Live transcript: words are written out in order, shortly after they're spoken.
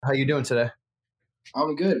How you doing today?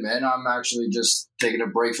 I'm good, man. I'm actually just taking a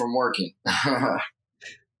break from working.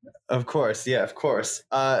 Of course, yeah, of course.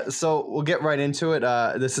 So we'll get right into it.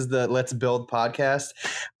 This is the Let's Build podcast.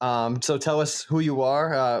 So tell us who you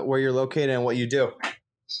are, where you're located, and what you do.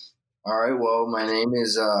 All right. Well, my name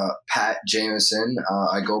is Pat Jameson.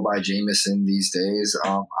 I go by Jameson these days.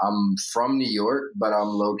 I'm from New York, but I'm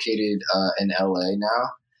located in LA now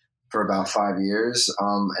for about 5 years.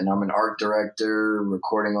 And I'm an art director,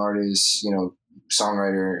 recording artist,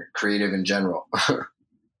 songwriter, creative in general.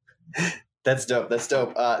 That's dope. That's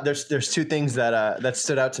dope. There's two things that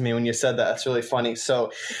stood out to me when you said that. That's really funny.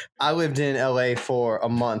 So, I lived in LA for a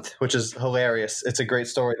month, which is hilarious. It's a great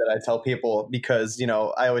story that I tell people because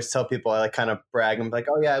I always tell people I like kind of brag. I'm like,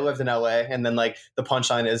 oh yeah, I lived in LA, and then like the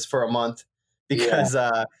punchline is for a month because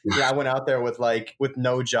I went out there with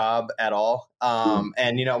no job at all.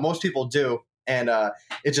 And most people do, and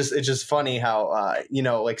it's just funny how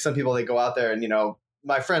like some people they go out there and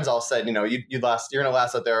my friends all said, you're going to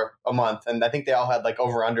last out there a month. And I think they all had like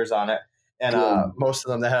over unders on it. And most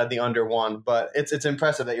of them that had the under one, but it's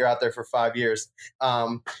impressive that you're out there for 5 years.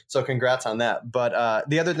 So congrats on that. But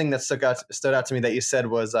the other thing that stood out to me that you said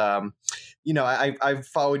was, I've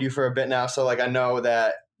followed you for a bit now. So like, I know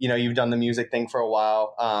that, you've done the music thing for a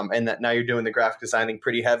while, and that now you're doing the graphic designing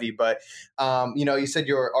pretty heavy. But, you said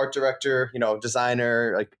you're art director,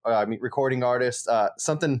 designer, recording artist.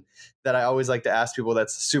 Something that I always like to ask people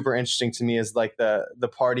that's super interesting to me is like the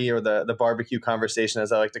party or the barbecue conversation,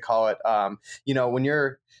 as I like to call it. When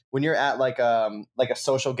you're at like a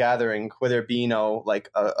social gathering, whether it be like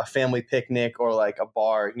a family picnic or like a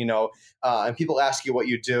bar, and people ask you what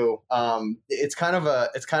you do, it's kind of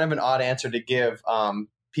an odd answer to give.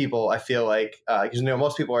 People, I feel like, because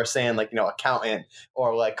most people are saying like accountant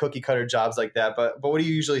or like cookie cutter jobs like that. But what do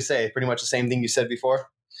you usually say? Pretty much the same thing you said before.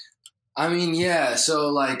 I mean, yeah.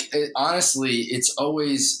 So, honestly, it's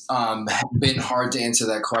always been hard to answer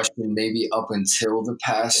that question, maybe up until the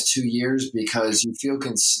past 2 years, because you feel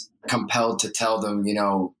compelled to tell them,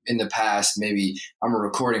 in the past, maybe I'm a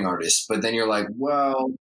recording artist. But then you're like,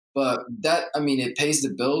 well, but that, I mean, it pays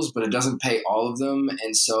the bills, but it doesn't pay all of them.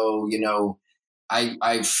 And so,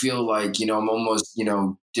 I feel like, I'm almost,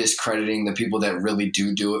 discrediting the people that really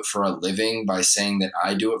do it for a living by saying that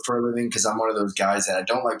I do it for a living. Cause I'm one of those guys that I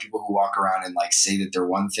don't like people who walk around and like say that they're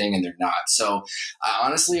one thing and they're not. So I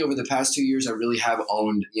honestly, over the past 2 years, I really have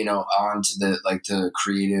owned, on to the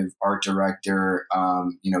creative art director,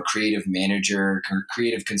 creative manager,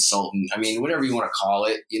 creative consultant. I mean, whatever you want to call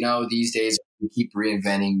it, these days we keep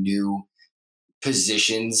reinventing new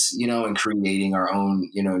positions, and creating our own,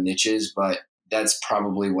 niches. But that's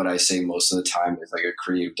probably what I say most of the time is like a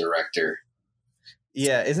creative director.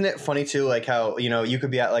 Yeah. Isn't it funny too? Like how, you could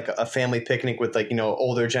be at like a family picnic with like,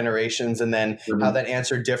 older generations and then how that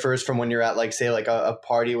answer differs from when you're at like, say like a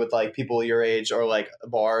party with like people your age or like a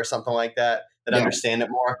bar or something like that understand it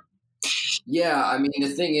more. Yeah. I mean, the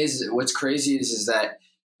thing is, what's crazy is that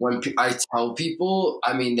when I tell people,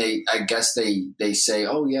 I mean, I guess they say,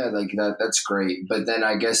 oh yeah, like that's great. But then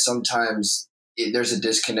I guess sometimes there's a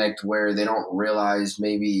disconnect where they don't realize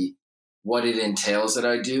maybe what it entails that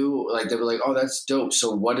I do. Like they'll be like, oh, that's dope.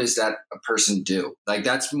 So what does that a person do? Like,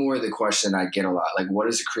 that's more the question I get a lot. Like, what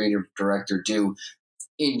does a creative director do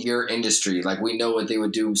in your industry? Like, we know what they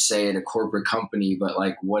would do, say at a corporate company, but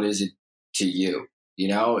like, what is it to you?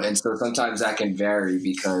 And so sometimes that can vary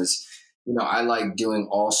because, I like doing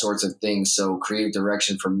all sorts of things. So creative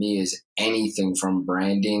direction for me is anything from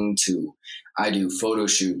branding to I do photo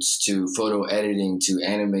shoots to photo editing to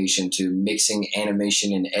animation to mixing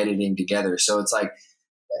animation and editing together. So it's like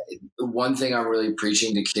one thing I'm really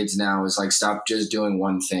preaching to kids now is like, stop just doing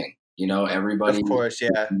one thing. Everybody, of course,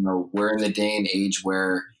 yeah. We're in the day and age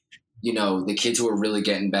where, the kids who are really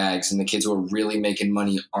getting bags and the kids who are really making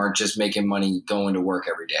money aren't just making money going to work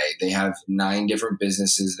every day. They have 9 different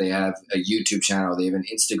businesses. They have a YouTube channel. They have an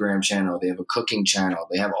Instagram channel. They have a cooking channel.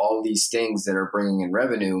 They have all these things that are bringing in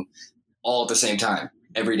revenue all at the same time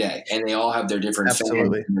every day. And they all have their different fans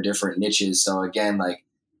and their different niches. So again, like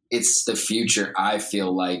it's the future, I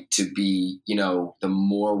feel like, to be, the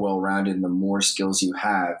more well-rounded and the more skills you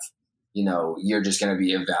have, you're just going to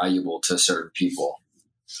be invaluable to certain people.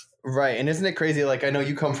 Right. And isn't it crazy? Like, I know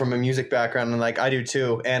you come from a music background and like I do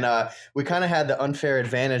too. And we kind of had the unfair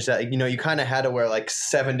advantage that, you kind of had to wear like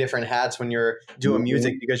 7 different hats when you're doing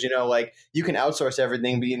music because, like you can outsource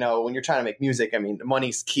everything. But, when you're trying to make music, I mean,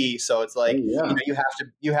 money's key. So it's like, Oh, yeah.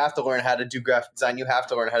 you have to learn how to do graphic design. You have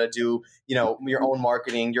to learn how to do, your own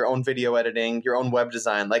marketing, your own video editing, your own web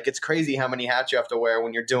design. Like, it's crazy how many hats you have to wear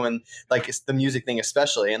when you're doing like it's the music thing,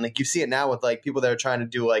 especially. And like you see it now with like people that are trying to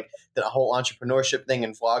do like the whole entrepreneurship thing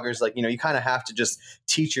and vloggers. Like, you kind of have to just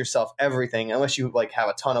teach yourself everything unless you like have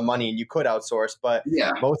a ton of money and you could outsource. But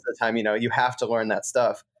Yeah. most of the time, you have to learn that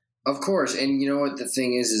stuff. Of course. And you know what the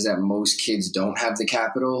thing is that most kids don't have the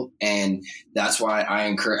capital. And that's why I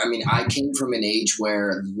encourage, I came from an age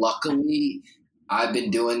where luckily I've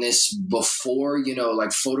been doing this before, like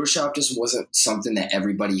Photoshop just wasn't something that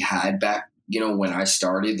everybody had back, when I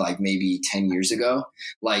started, like maybe 10 years ago.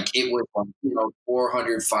 Like it was,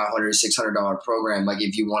 $400, $500, $600 program, like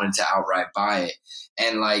if you wanted to outright buy it.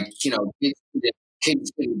 And like,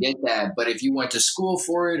 kids couldn't get that. But if you went to school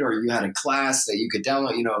for it or you had a class that you could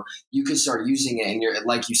download, you could start using it. And you're,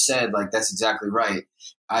 like you said, like that's exactly right.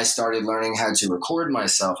 I started learning how to record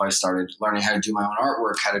myself. I started learning how to do my own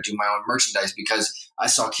artwork, how to do my own merchandise, because I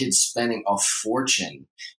saw kids spending a fortune,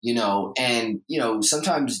 and,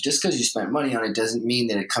 sometimes just because you spent money on it doesn't mean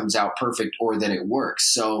that it comes out perfect or that it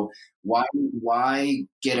works. So why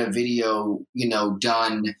get a video,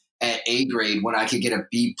 done at A grade when I could get a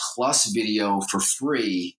B+ video for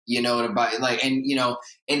free, and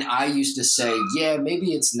I used to say, yeah,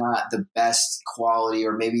 maybe it's not the best quality,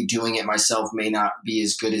 or maybe doing it myself may not be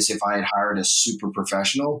as good as if I had hired a super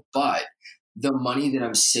professional, but the money that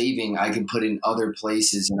I'm saving, I can put in other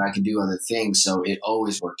places and I can do other things. So it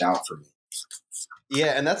always worked out for me.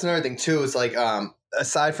 Yeah. And that's another thing too, is like,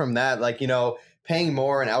 aside from that, like, paying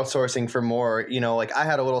more and outsourcing for more, like I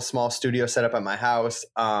had a little small studio set up at my house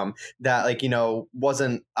that like,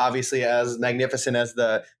 wasn't obviously as magnificent as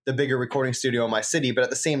the bigger recording studio in my city. But at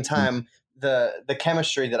the same time, the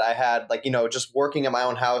chemistry that I had, like, just working at my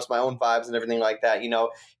own house, my own vibes and everything like that,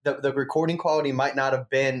 the recording quality might not have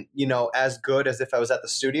been, as good as if I was at the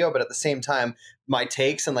studio. But at the same time, my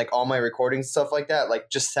takes and like all my recordings and stuff like that, like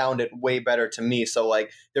just sounded way better to me. So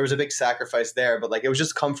like there was a big sacrifice there, but like it was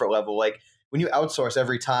just comfort level. Like, when you outsource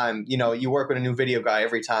every time, you work with a new video guy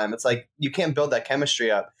every time, it's like you can't build that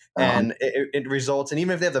chemistry up, and it results. And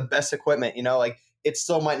even if they have the best equipment, like it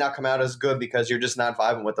still might not come out as good because you're just not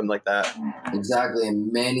vibing with them like that. Exactly.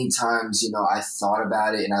 And many times, I thought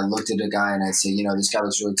about it and I looked at a guy and I'd say, this guy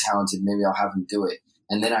looks really talented. Maybe I'll have him do it.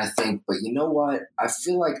 And then I think, but you know what? I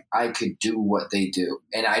feel like I could do what they do.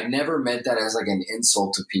 And I never meant that as like an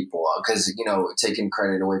insult to people because, taking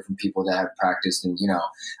credit away from people that have practiced. And,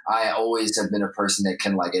 I always have been a person that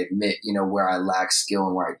can like admit, where I lack skill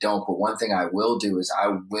and where I don't. But one thing I will do is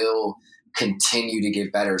I will continue to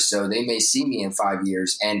get better. So they may see me in 5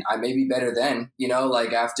 years and I may be better then,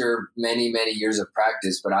 like after many, many years of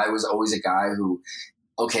practice. But I was always a guy who,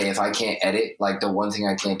 okay, if I can't edit, like the one thing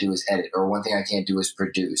I can't do is edit, or one thing I can't do is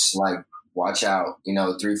produce. Like, watch out,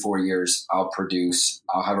 3-4 years, I'll produce,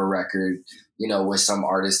 I'll have a record, with some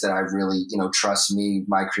artist that I really, trust me,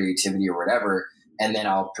 my creativity or whatever. And then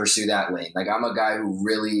I'll pursue that lane. Like, I'm a guy who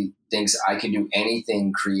really thinks I can do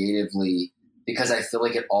anything creatively because I feel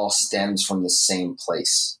like it all stems from the same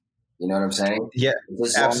place. You know what I'm saying? Yeah,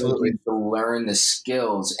 as absolutely. To learn the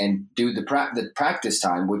skills and do the practice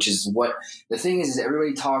time, which is what the thing is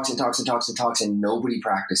everybody talks and talks and talks and talks and nobody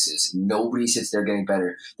practices. Nobody sits there getting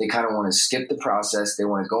better. They kind of want to skip the process. They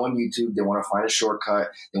want to go on YouTube. They want to find a shortcut.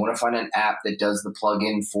 They want to find an app that does the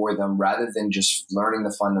plugin for them rather than just learning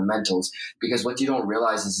the fundamentals. Because what you don't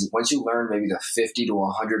realize is once you learn maybe the 50 to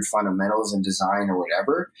 100 fundamentals in design or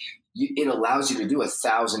whatever, it allows you to do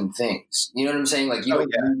 1,000 things. You know what I'm saying? Like you don't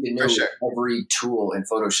need to know every tool in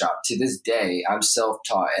Photoshop. To this day, I'm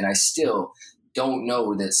self-taught and I still don't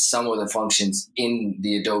know that some of the functions in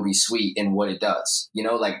the Adobe suite and what it does.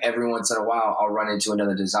 Like every once in a while, I'll run into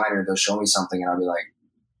another designer. They'll show me something and I'll be like,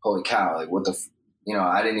 holy cow, like what the,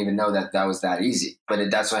 I didn't even know that was that easy. But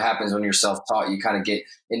that's what happens when you're self-taught. You kind of get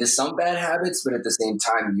into some bad habits, but at the same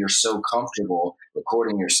time, you're so comfortable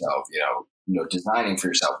recording yourself, designing for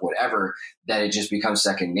yourself, whatever, that it just becomes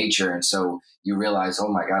second nature. And so you realize, oh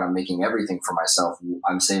my God, I'm making everything for myself.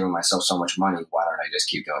 I'm saving myself so much money. Why don't I just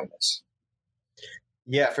keep doing this?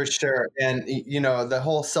 Yeah, for sure. And, the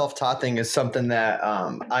whole self-taught thing is something that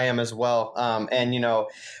I am as well.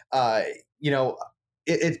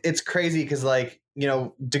 It's crazy because like,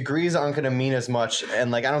 degrees aren't going to mean as much.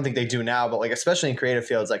 And like, I don't think they do now, but like, especially in creative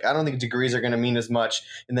fields, like, I don't think degrees are going to mean as much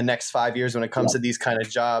in the next 5 years when it comes to these kind of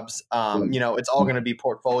jobs. It's all going to be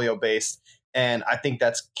portfolio based. And I think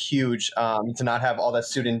that's huge, to not have all that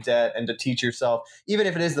student debt and to teach yourself, even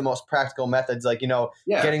if it is the most practical methods, like,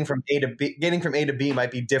 Yeah. getting from A to B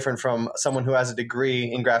might be different from someone who has a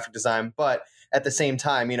degree in graphic design. But at the same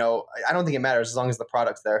time, I don't think it matters as long as the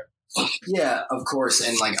product's there. Yeah, of course.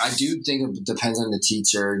 And like, I do think it depends on the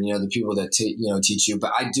teacher, the people that, teach you.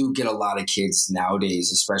 But I do get a lot of kids nowadays,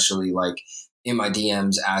 especially like in my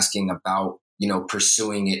DMs asking about,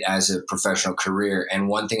 pursuing it as a professional career. And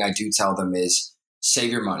one thing I do tell them is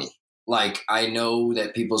save your money. Like, I know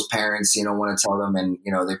that people's parents, want to tell them, and,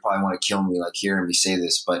 they probably want to kill me, like hearing me say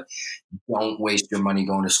this, but don't waste your money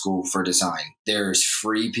going to school for design. There's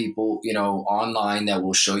free people, online that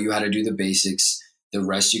will show you how to do the basics. The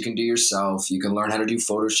rest you can do yourself. You can learn how to do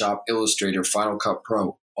Photoshop, Illustrator, Final Cut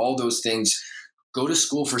Pro, all those things. Go to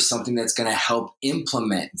school for something that's going to help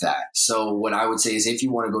implement that. So what I would say is, if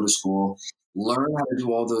you want to go to school, learn how to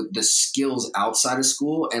do all the skills outside of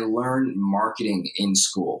school and learn marketing in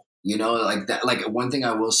school. Like that. Like, one thing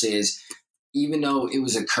I will say is, even though it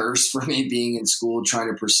was a curse for me being in school,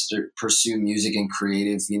 trying to pursue music and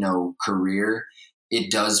creative, career,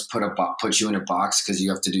 it does put you in a box because you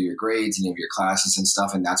have to do your grades and you have your classes and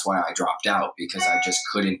stuff. And that's why I dropped out, because I just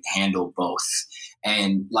couldn't handle both.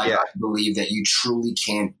 And I believe that you truly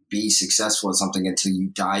can't be successful at something until you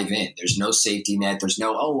dive in. There's no safety net. There's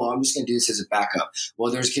no, I'm just going to do this as a backup.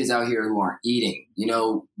 Well, there's kids out here who aren't eating,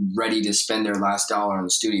 ready to spend their last dollar in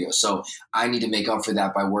the studio. So I need to make up for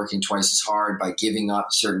that by working twice as hard, by giving up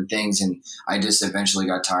certain things. And I just eventually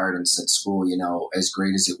got tired and said school, as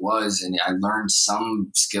great as it was, and I learned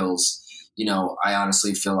some skills, I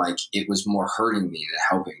honestly feel like it was more hurting me than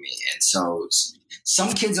helping me. And so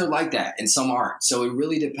some kids are like that and some aren't. So it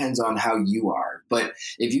really depends on how you are. But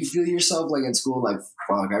if you feel yourself like in school, like,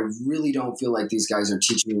 fuck, I really don't feel like these guys are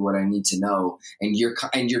teaching me what I need to know, and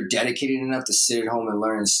you're dedicated enough to sit at home and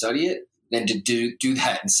learn and study it, then to do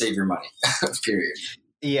that and save your money. Period.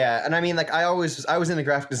 Yeah, and I mean, like, I was into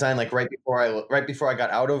graphic design like right before I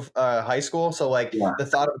got out of high school. So like, the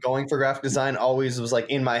thought of going for graphic design always was like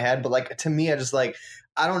in my head. But like, to me, I just like,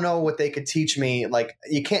 I don't know what they could teach me. Like,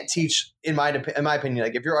 you can't teach, in my opinion,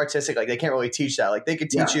 like, if you're artistic, like, they can't really teach that. Like, they could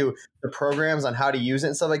teach you the programs on how to use it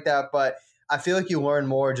and stuff like that. But I feel like you learn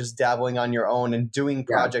more just dabbling on your own and doing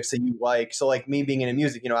projects that you like. So like, me being into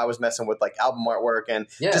music, I was messing with like album artwork and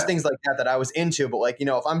just things like that I was into. But like,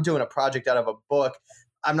 if I'm doing a project out of a book,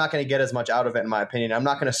 I'm not going to get as much out of it, in my opinion. I'm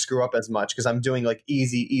not going to screw up as much because I'm doing like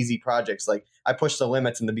easy projects. Like, I pushed the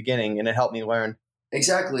limits in the beginning and it helped me learn.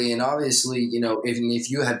 Exactly. And obviously, if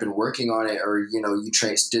you had been working on it, or, you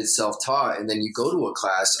did self-taught, and then you go to a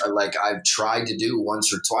class, like I've tried to do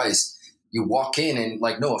once or twice, you walk in and,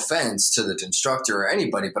 like, no offense to the instructor or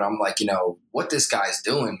anybody, but I'm like, what this guy's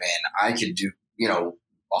doing, man, I could do,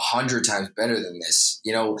 100 times better than this.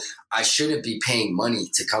 I shouldn't be paying money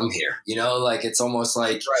to come here. Like, it's almost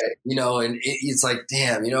like, and it's like,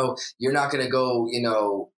 damn, you're not going to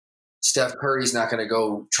go, Steph Curry's not going to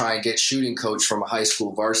go try and get shooting coach from a high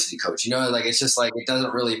school varsity coach. Like, it's just like, it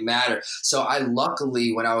doesn't really matter. So I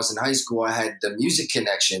luckily, when I was in high school, I had the music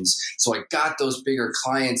connections. So I got those bigger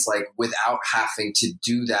clients, like, without having to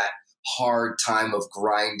do that hard time of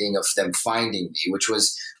grinding of them finding me, which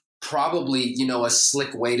was probably, a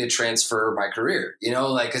slick way to transfer my career,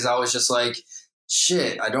 like, cause I was just like,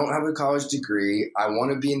 shit, I don't have a college degree. I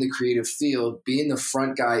want to be in the creative field. Being the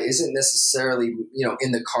front guy isn't necessarily,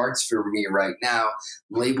 in the cards for me right now.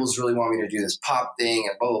 Labels really want me to do this pop thing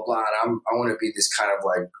and blah, blah, blah. And I want to be this kind of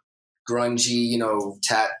like grungy,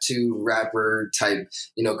 tattoo rapper type,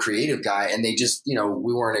 creative guy. And they just,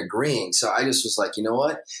 we weren't agreeing. So I just was like, you know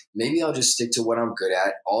what, maybe I'll just stick to what I'm good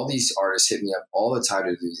at. All these artists hit me up all the time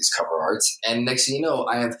to do these cover arts. And next thing you know,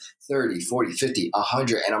 I have 30, 40, 50,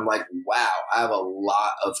 100. And I'm like, wow, I have a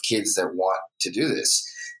lot of kids that want to do this.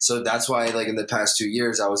 So that's why, like, in the past 2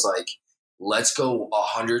 years, I was like, let's go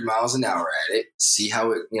 100 miles an hour at it, see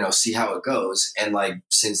how it goes. And like,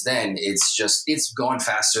 since then, it's gone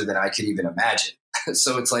faster than I could even imagine.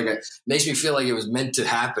 So it's like, it makes me feel like it was meant to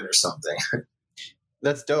happen or something.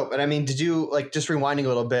 That's dope. And I mean, did you, like, just rewinding a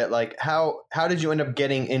little bit, like, how did you end up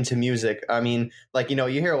getting into music? I mean, like, you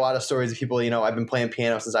hear a lot of stories of people, I've been playing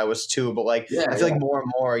piano since I was 2, but like, I feel like more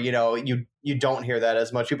and more, you don't hear that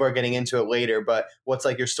as much. People are getting into it later, but what's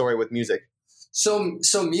like your story with music? So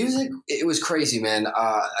music, it was crazy, man.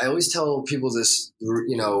 I always tell people this,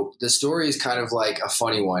 the story is kind of like a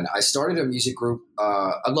funny one. I started a music group.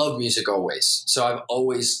 I love music always. So I've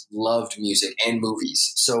always loved music and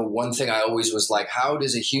movies. So one thing I always was like, how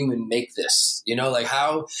does a human make this? Like,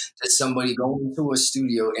 how does somebody go into a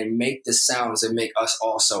studio and make the sounds and make us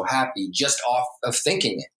all so happy just off of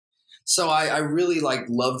thinking it? So I really like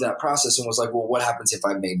loved that process and was like, well, what happens if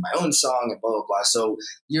I made my own song and blah, blah, blah. So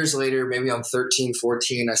years later, maybe I'm 13,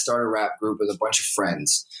 14, I start a rap group with a bunch of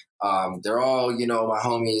friends. They're all, you know, my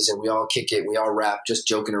homies, and we all kick it. We all rap, just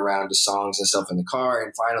joking around to songs and stuff in the car.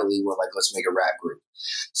 And finally, we're like, let's make a rap group.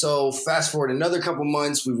 So fast forward another couple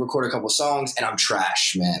months, we record a couple songs, and I'm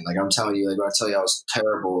trash, man. Like I'm telling you, like when I tell you I was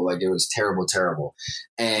terrible, like it was terrible, terrible.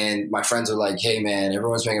 And my friends are like, hey, man,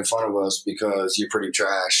 everyone's making fun of us because you're pretty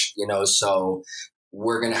trash, you know, so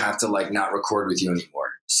we're going to have to like not record with you anymore.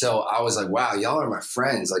 So I was like, wow, y'all are my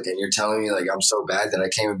friends. Like, and you're telling me like I'm so bad that I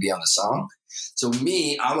can't even be on the song. So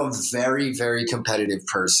me, I'm a very, very competitive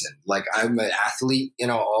person. Like I'm an athlete, you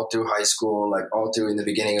know, all through high school, like all through in the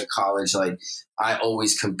beginning of college, like I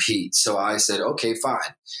always compete. So I said, okay, fine.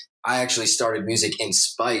 I actually started music in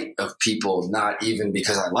spite of people, not even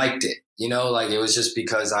because I liked it. You know, like it was just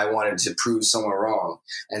because I wanted to prove someone wrong.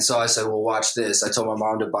 And so I said, well, watch this. I told my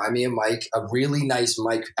mom to buy me a mic, a really nice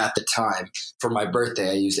mic at the time for my birthday.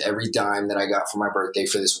 I used every dime that I got for my birthday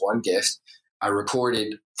for this one gift. I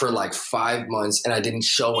recorded for like 5 months and I didn't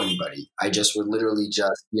show anybody. I just would literally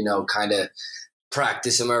just, you know, kind of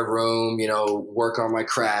practice in my room, you know, work on my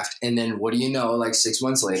craft. And then what do you know, like 6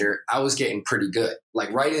 months later, I was getting pretty good,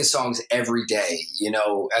 like writing songs every day, you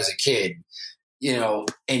know, as a kid, you know,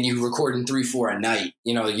 and you recording 3-4 a night,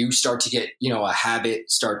 you know, you start to get, you know, a habit,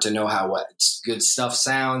 start to know how what good stuff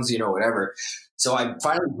sounds, you know, whatever. So I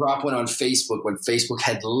finally dropped one on Facebook when Facebook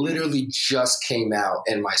had literally just came out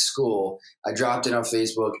in my school. I dropped it on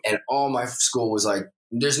Facebook and all my school was like,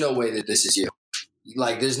 there's no way that this is you.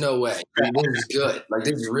 Like, there's no way. Like, this is good. Like,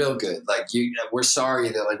 this is real good. Like, we're sorry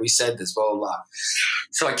that, like, we said this, blah, blah, blah.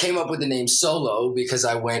 So I came up with the name Solo because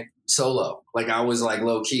I went solo. Like, I was, like,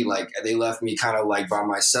 low-key. Like, they left me kind of, like, by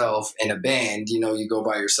myself in a band. You know, you go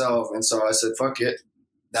by yourself. And so I said, fuck it.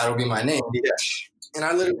 That'll be my name. Yeah. And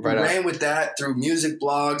I literally ran with that through music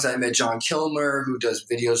blogs. I met John Kilmer, who does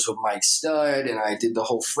videos with Mike Stud, and I did the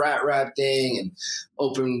whole frat rap thing and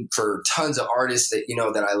opened for tons of artists that, you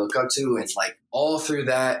know, that I look up to. And like all through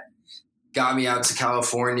that got me out to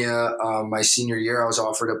California. My senior year, I was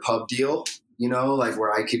offered a pub deal, you know, like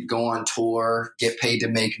where I could go on tour, get paid to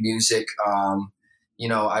make music. You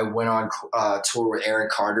know, I went on tour with Aaron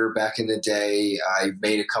Carter back in the day. I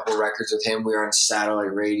made a couple records with him. We were on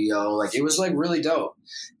satellite radio. Like, it was, like, really dope.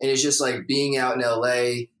 And it's just, like, being out in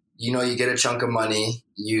L.A., you know, you get a chunk of money.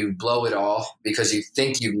 You blow it all because you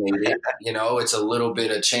think you've made it. You know, it's a little bit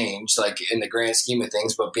of change, like, in the grand scheme of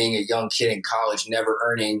things. But being a young kid in college, never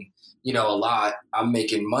earning, you know, a lot, I'm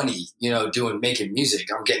making money, you know, making music.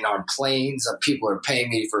 I'm getting on planes. People are paying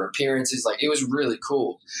me for appearances. Like, it was really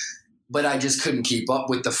cool. But I just couldn't keep up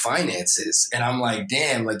with the finances. And I'm like,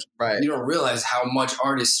 damn, like, you don't realize how much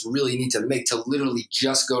artists really need to make to literally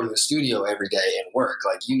just go to the studio every day and work.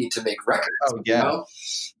 Like, you need to make records, you know?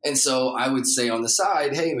 And so I would say on the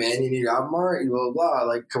side, hey, man, you need an album art, blah, blah, blah,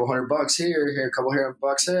 like a couple $100 here, a couple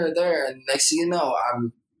 $100 here, there. And next thing you know,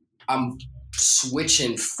 I'm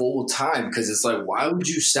switching full time because it's like, why would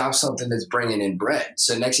you stop something that's bringing in bread?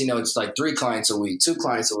 So next thing you know, it's like 3 clients a week, 2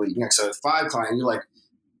 clients a week, next so 5 clients. You're like,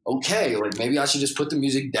 okay, like maybe I should just put the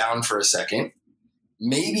music down for a second.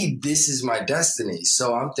 Maybe this is my destiny.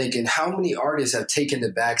 So I'm thinking, how many artists have taken the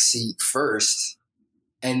back seat first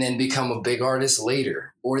and then become a big artist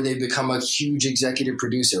later? Or they become a huge executive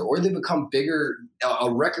producer, or they become bigger,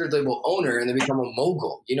 a record label owner, and they become a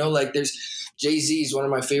mogul. You know, like there's Jay-Z is one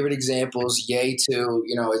of my favorite examples. Ye too,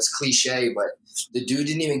 you know, it's cliche, but the dude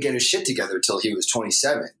didn't even get his shit together till he was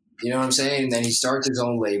 27. You know what I'm saying? And then he starts his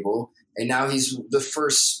own label. And now he's the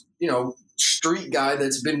first, you know, street guy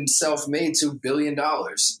that's been self-made to $1 billion,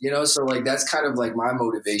 you know? So like, that's kind of like my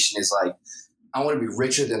motivation is like, I want to be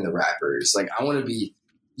richer than the rappers. Like, I want to be,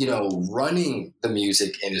 you know, running the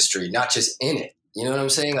music industry, not just in it. You know what I'm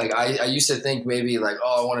saying? Like, I used to think maybe like,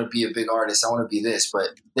 oh, I want to be a big artist. I want to be this, but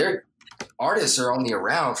artists are only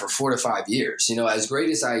around for 4 to 5 years. You know, as great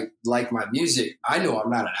as I like my music, I know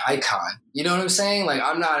I'm not an icon. You know what I'm saying? Like,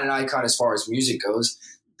 I'm not an icon as far as music goes.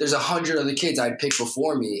 There's 100 other kids I'd pick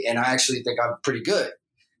before me, and I actually think I'm pretty good.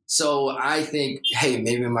 So I think, hey,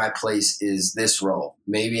 maybe my place is this role.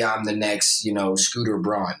 Maybe I'm the next, you know, Scooter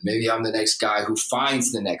Braun. Maybe I'm the next guy who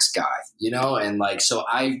finds the next guy, you know? And like, so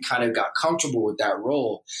I kind of got comfortable with that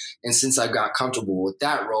role. And since I got comfortable with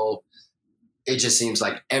that role, it just seems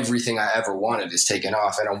like everything I ever wanted is taken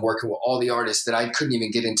off. And I'm working with all the artists that I couldn't even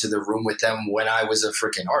get into the room with them when I was a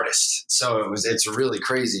freaking artist. So it's really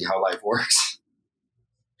crazy how life works.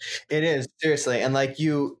 It is, seriously. And like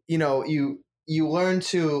you you learn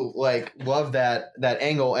to like love that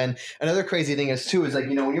angle. And another crazy thing is too is like,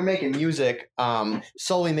 when you're making music,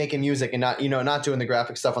 solely making music and not, not doing the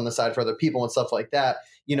graphic stuff on the side for other people and stuff like that,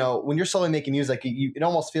 when you're solely making music, it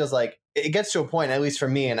almost feels like it gets to a point, at least for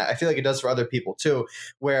me, and I feel like it does for other people too,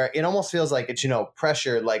 where it almost feels like it's,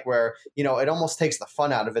 pressured, like where, it almost takes the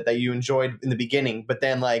fun out of it that you enjoyed in the beginning. But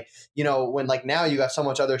then like, when like now you got so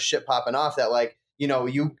much other shit popping off that like, you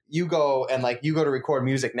go and like you go to record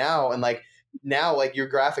music now, and like now like your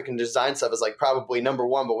graphic and design stuff is like probably number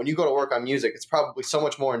one, but when you go to work on music, it's probably so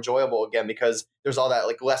much more enjoyable again because there's all that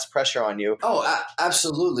like less pressure on you.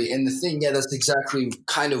 Absolutely. And the thing, that's exactly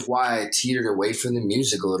kind of why I teetered away from the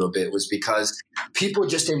music a little bit, was because people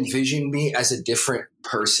just envisioned me as a different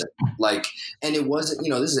person. Like, and it wasn't,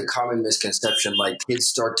 this is a common misconception. Like kids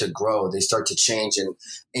start to grow, they start to change.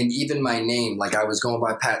 And even my name, like I was going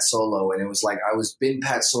by Pat Solo, and it was like, been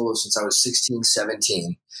Pat Solo since I was 16,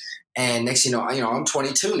 17. And next, I'm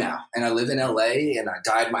 22 now, and I live in LA, and I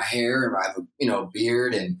dyed my hair, and I have a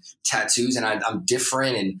beard and tattoos, and I'm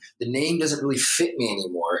different, and the name doesn't really fit me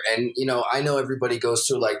anymore. And I know everybody goes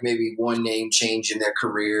through like maybe one name change in their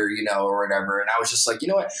career, or whatever. And I was just like,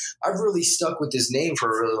 what? I've really stuck with this name for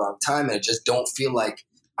a really long time, and I just don't feel like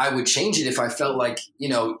I would change it if I felt like,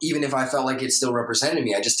 even if I felt like it still represented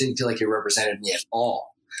me. I just didn't feel like it represented me at all.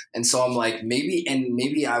 And so I'm like, maybe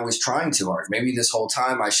I was trying too hard. Maybe this whole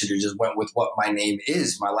time I should have just went with what my name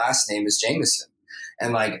is. My last name is Jameson.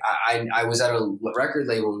 And like, I was at a record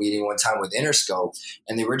label meeting one time with Interscope,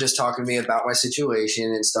 and they were just talking to me about my situation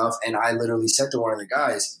and stuff. And I literally said to one of the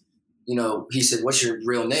guys, he said, "What's your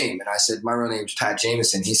real name?" And I said, "My real name is Pat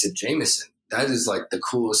Jameson." He said, "Jameson, that is like the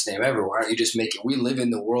coolest name ever. Why don't you just make it?" We live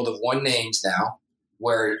in the world of one names now,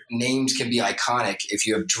 where names can be iconic if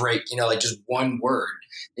you have Drake, like just one word.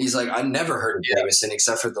 And he's like, "I never heard of Jameson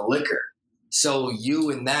except for the liquor." So you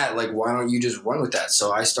and that, like, why don't you just run with that?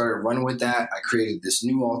 So I started running with that. I created this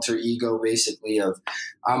new alter ego, basically, of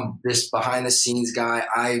I'm this behind the scenes guy.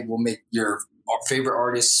 I will make your favorite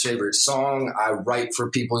artist's favorite song. I write for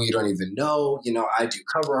people you don't even know. I do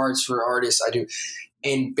cover arts for artists.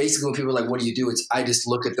 And basically when people are like, "What do you do?" I just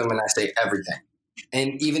look at them and I say everything.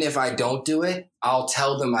 And even if I don't do it, I'll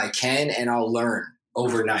tell them I can, and I'll learn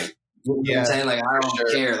overnight. You know what I'm saying? Like, I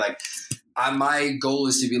don't care. Like, my goal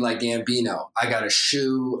is to be like Gambino. I got a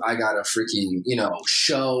shoe. I got a freaking,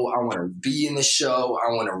 show. I want to be in the show.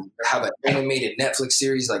 I want to have an animated Netflix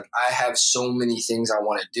series. Like, I have so many things I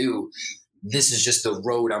want to do. This is just the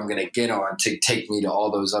road I'm going to get on to take me to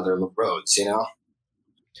all those other roads,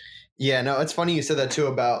 Yeah, no, it's funny you said that too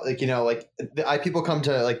about like, people come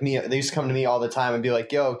to like me, they used to come to me all the time and be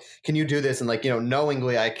like, "Yo, can you do this?" And like,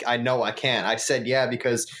 knowingly I know I can't. I said, yeah,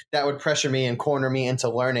 because that would pressure me and corner me into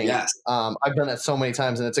learning. Yes. I've done that so many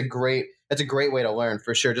times, and it's a great way to learn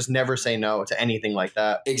for sure. Just never say no to anything like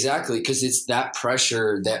that. Exactly. Because it's that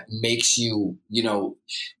pressure that makes you,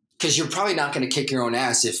 because you're probably not going to kick your own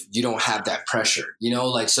ass if you don't have that pressure,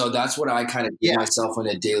 so that's what I kind of give myself on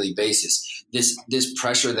a daily basis. This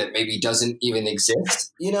pressure that maybe doesn't even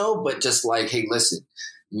exist, but just like, hey, listen,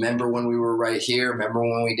 remember when we were right here? Remember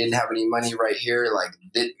when we didn't have any money right here?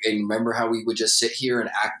 And remember how we would just sit here and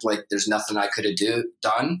act like there's nothing I could have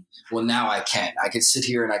done? Well, now I can. I can sit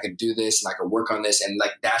here and I can do this and I can work on this. And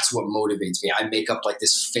like, that's what motivates me. I make up like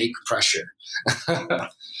this fake pressure.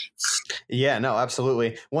 Yeah, no,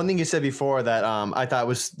 absolutely. One thing you said before that I thought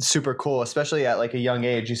was super cool, especially at like a young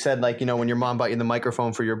age. You said like, when your mom bought you the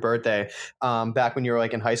microphone for your birthday, back when you were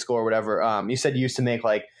like in high school or whatever, you said you used to make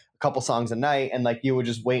like couple songs a night and like you would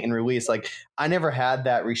just wait and release. Like I never had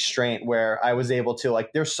that restraint where I was able to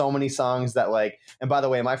like, there's so many songs that like, and by the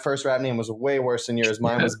way, my first rap name was way worse than yours.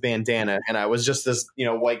 Mine was Bandana. And I was just this,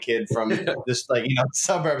 white kid from this like,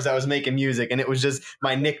 suburbs that was making music. And it was just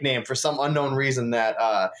my nickname for some unknown reason that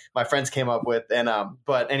my friends came up with. And,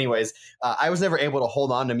 but anyways, I was never able to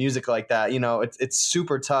hold on to music like that. It's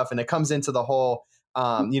super tough and it comes into the whole,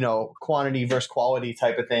 quantity versus quality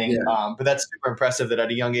type of thing. Yeah. But that's super impressive that at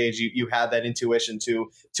a young age you had that intuition to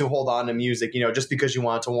hold on to music, just because you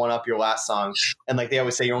wanted to one up your last song. And like they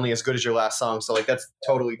always say, you're only as good as your last song. So like that's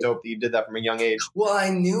totally dope that you did that from a young age. Well,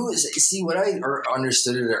 I knew, see, what I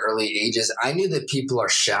understood at an early age is I knew that people are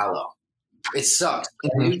shallow. It sucked. I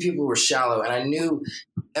knew people were shallow, and I knew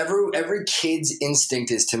every kid's instinct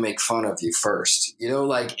is to make fun of you first.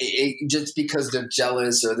 Just because they're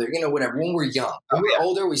jealous or they're whatever. When we're young, when we're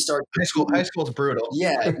older, we start high school's brutal.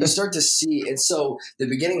 Yeah, you start to see, and so the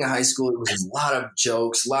beginning of high school, it was a lot of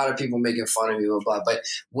jokes, a lot of people making fun of you, blah blah. But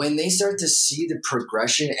when they start to see the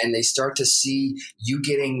progression and they start to see you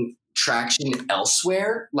getting traction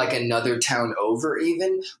elsewhere, like another town over,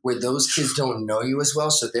 even where those kids don't know you as well,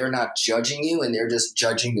 so they're not judging you and they're just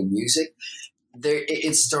judging the music, there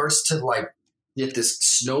it starts to like get this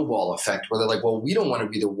snowball effect where they're like, well, we don't want to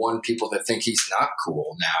be the one people that think he's not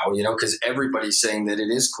cool now, you know, because everybody's saying that it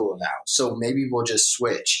is cool now, so maybe we'll just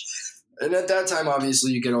switch. And at that time,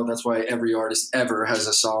 obviously, you get all. That's why every artist ever has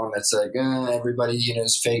a song that's like, everybody, you know,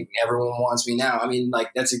 is fake. Everyone wants me now. I mean,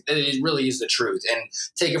 like it really is the truth. And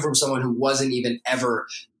take it from someone who wasn't even ever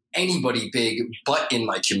anybody big, but in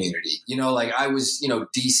my community. You know, like I was, you know,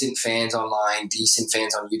 decent fans online, decent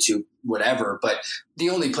fans on YouTube, whatever. But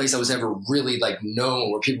the only place I was ever really like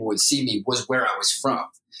known where people would see me was where I was from.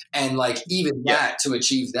 And like even that, to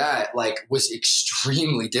achieve that, like was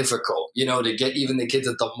extremely difficult, you know, to get even the kids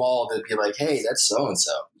at the mall to be like, hey, that's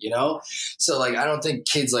so-and-so, you know? So like, I don't think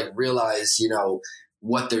kids like realize, you know,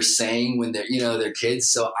 what they're saying when they're, you know, they're kids.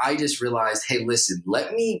 So I just realized, hey, listen,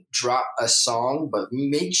 let me drop a song, but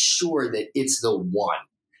make sure that it's the one.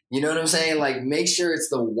 You know what I'm saying? Like, make sure it's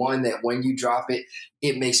the one that when you drop it,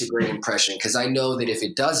 it makes a great impression. Because I know that if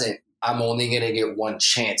it doesn't, I'm only going to get one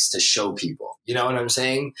chance to show people. You know what I'm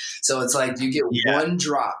saying? So it's like you get one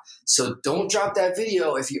drop. So don't drop that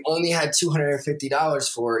video if you only had $250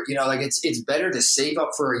 for it. You know, like it's better to save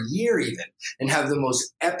up for a year even and have the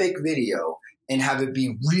most epic video and have it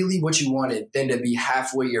be really what you wanted than to be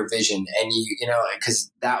halfway your vision. And you know,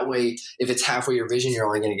 because that way, if it's halfway your vision, you're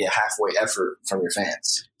only going to get halfway effort from your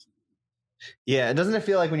fans. Yeah, doesn't it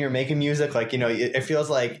feel like when you're making music, like, you know, it feels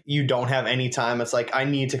like you don't have any time. It's like, I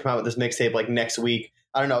need to come out with this mixtape like next week.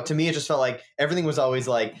 I don't know. To me, it just felt like everything was always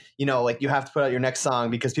like, you know, like you have to put out your next song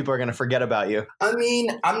because people are going to forget about you. I mean,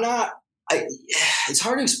 it's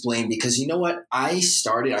hard to explain because you know what? I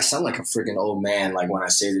sound like a freaking old man, like when I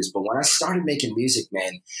say this, but when I started making music,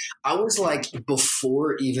 man, I was like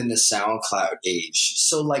before even the SoundCloud age.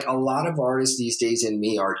 So like a lot of artists these days and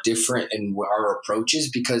me are different in our approaches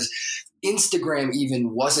because Instagram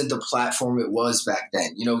even wasn't the platform it was back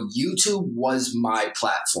then. You know, YouTube was my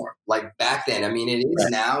platform. Like back then, I mean, it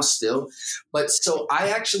is now still. But so I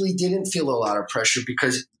actually didn't feel a lot of pressure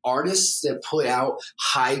because artists that put out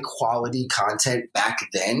high quality content back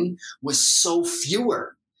then was so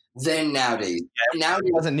fewer than nowadays. Nowadays,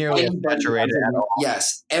 it wasn't nearly as saturated at all.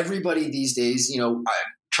 Yes. Everybody these days, you know,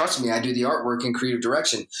 trust me, I do the artwork and creative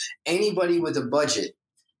direction. Anybody with a budget,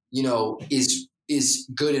 you know, is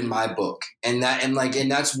good in my book. And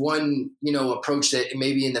that's one, you know, approach that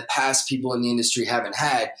maybe in the past people in the industry haven't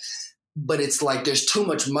had, but it's like, there's too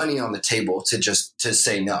much money on the table to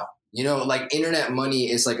say no, you know, like internet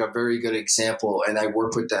money is like a very good example. And I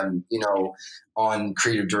work with them, you know, on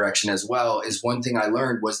creative direction as well. Is one thing I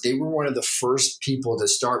learned was they were one of the first people to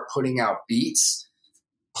start putting out beats,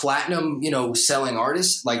 platinum, you know, selling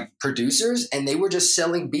artists, like producers, and they were just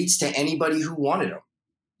selling beats to anybody who wanted them.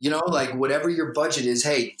 You know, like whatever your budget is,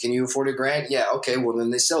 hey, can you afford $1,000? Yeah, okay, well then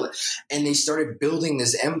they sell it. And they started building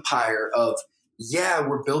this empire of, yeah,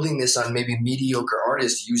 we're building this on maybe mediocre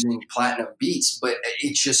artists using platinum beats, but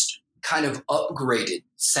it just kind of upgraded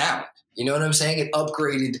sound. You know what I'm saying? It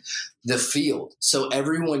upgraded the field. So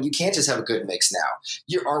everyone, you can't just have a good mix now.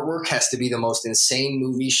 Your artwork has to be the most insane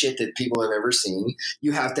movie shit that people have ever seen.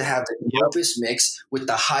 You have to have the dopest mix with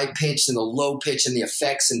the high pitch and the low pitch and the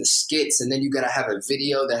effects and the skits. And then you got to have a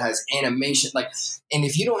video that has animation. And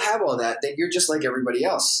if you don't have all that, then you're just like everybody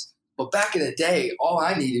else. But back in the day, all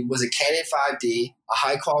I needed was a Canon 5D, a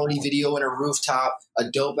high quality video in a rooftop,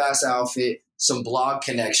 a dope ass outfit, some blog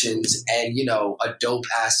connections, and, you know, a dope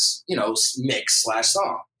ass, you know, mix /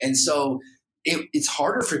 song. And so it's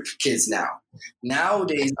harder for kids now.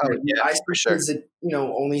 Nowadays, I see kids that, you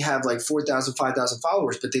know, only have like 4,000, 5,000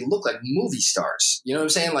 followers, but they look like movie stars. You know what I'm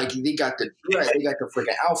saying? Like they got the dress, they got the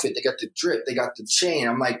freaking outfit, they got the drip, they got the chain.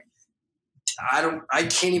 I'm like, I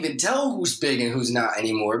can't even tell who's big and who's not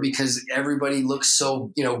anymore because everybody looks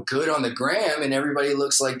so, you know, good on the gram and everybody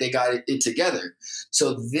looks like they got it together.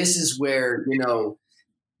 So this is where, you know,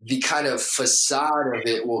 the kind of facade of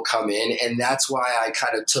it will come in. And that's why I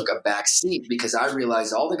kind of took a back seat because I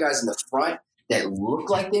realized all the guys in the front that look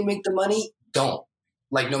like they make the money don't.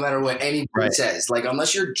 Like no matter what anybody says, like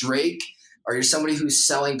unless you're Drake or you're somebody who's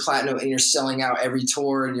selling platinum and you're selling out every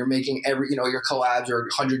tour and you're making your collabs or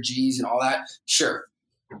 100 G's and all that. Sure.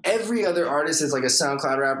 Every other artist is like a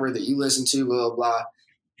SoundCloud rapper that you listen to, blah, blah, blah.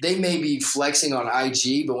 They may be flexing on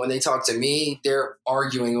IG, but when they talk to me, they're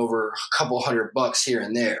arguing over a couple $100 here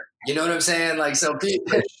and there. You know what I'm saying? Like, so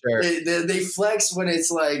people, they flex when it's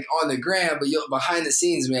like on the gram, but behind the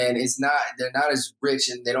scenes, man, they're not as rich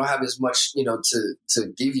and they don't have as much, you know, to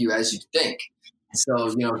give you as you think. So,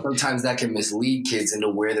 sometimes that can mislead kids into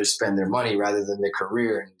where they spend their money rather than their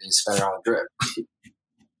career, and they spend it on a drip.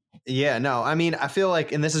 Yeah, no, I mean, I feel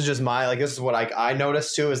like, and this is just this is what I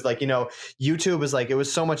noticed too, is like, YouTube is like, it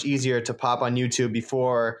was so much easier to pop on YouTube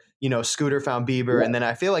before, Scooter found Bieber. Yeah. And then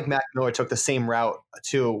I feel like Mac Miller took the same route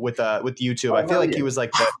too with YouTube. I feel like he was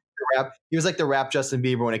like the rap Justin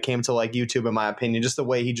Bieber when it came to like YouTube, in my opinion, just the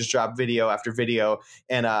way he just dropped video after video.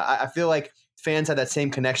 And I feel like fans had that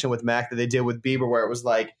same connection with Mac that they did with Bieber, where it was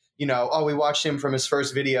like, we watched him from his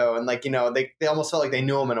first video, and like, they almost felt like they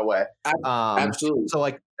knew him in a way. Absolutely. So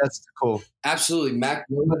like, that's cool. Absolutely. Mac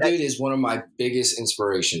Miller, dude, is one of my biggest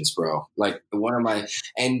inspirations, bro. Like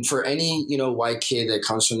and for any, white kid that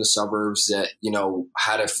comes from the suburbs that,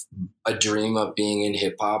 had a dream of being in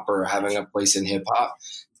hip hop or having a place in hip hop,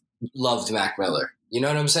 loved Mac Miller. You know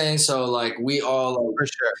what I'm saying? So like, we all, like, for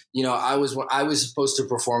sure. I was supposed to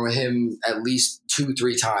perform with him at least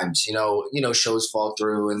 2-3 times, shows fall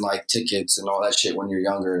through and like tickets and all that shit when you're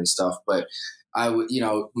younger and stuff. But I would,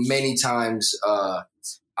 many times,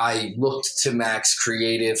 I looked to Mac's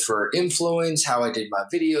creative for influence, how I did my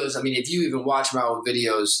videos. I mean, if you even watch my own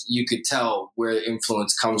videos, you could tell where the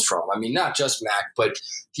influence comes from. I mean, not just Mac, but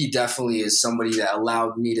he definitely is somebody that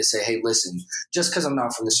allowed me to say, hey, listen, just because I'm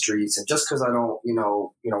not from the streets and just because I don't,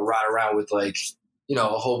 ride around with like, a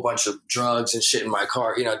whole bunch of drugs and shit in my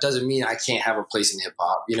car, it doesn't mean I can't have a place in hip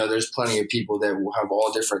hop. There's plenty of people that will have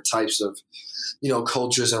all different types of,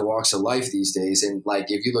 cultures and walks of life these days. And like,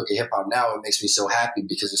 if you look at hip hop now, it makes me so happy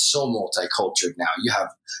because it's so multicultural now. You have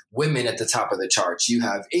women at the top of the charts. You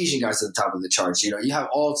have Asian guys at the top of the charts. You have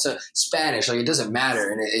all Spanish. Like, it doesn't matter.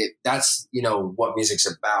 And that's, what music's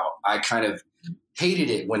about. I kind of hated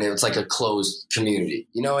it when it was like a closed community,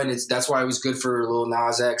 and that's why it was good for Lil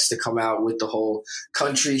Nas X to come out with the whole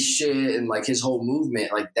country shit and like his whole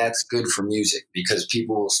movement. Like, that's good for music because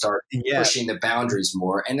people will start pushing the boundaries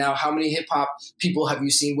more. And now, how many hip hop people have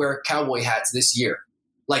you seen wear cowboy hats this year?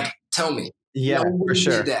 Like, tell me. Yeah, for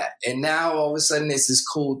sure. Did that. And now all of a sudden it's this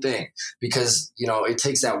cool thing because, it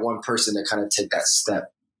takes that one person to kind of take that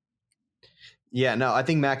step. Yeah, no, I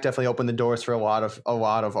think Mac definitely opened the doors for a lot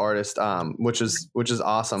of artists, which is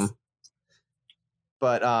awesome.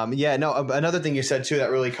 But another thing you said too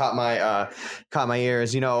that really caught my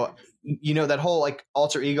ears, that whole like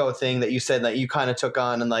alter ego thing that you said that you kind of took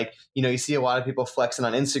on, and like, you see a lot of people flexing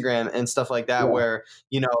on Instagram and stuff like that, where,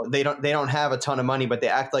 they don't have a ton of money, but they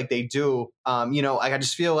act like they do. Like,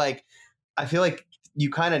 I feel like you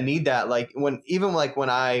kind of need that. Like when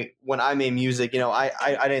I made music,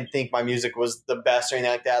 I didn't think my music was the best or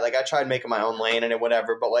anything like that. Like, I tried making my own lane and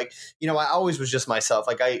whatever, but like, I always was just myself.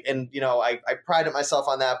 Like I prided myself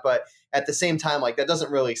on that, but at the same time, like, that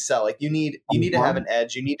doesn't really sell. Like, you need to have an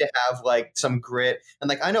edge. You need to have like some grit. And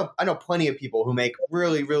like, I know plenty of people who make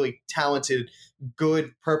really, really talented,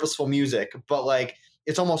 good, purposeful music, but like,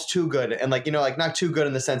 it's almost too good. And like, like, not too good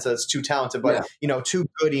in the sense that it's too talented, but too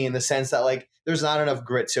goody in the sense that like there's not enough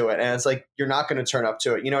grit to it. And it's like, you're not going to turn up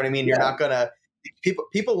to it. You know what I mean? You're not going to,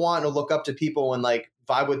 people want to look up to people and like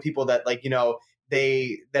vibe with people that like,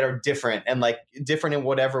 that are different and like different in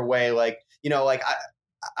whatever way. Like, like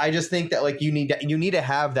I just think that like you need to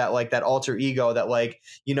have that, like, that alter ego that like,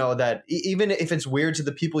 that even if it's weird to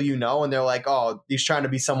the people, and they're like, oh, he's trying to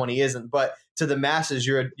be someone he isn't, but to the masses,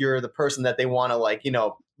 you're the person that they want to like,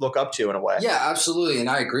 look up to in a way. Yeah, absolutely. And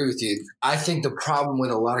I agree with you. I think the problem with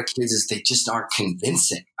a lot of kids is they just aren't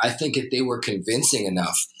convincing. I think if they were convincing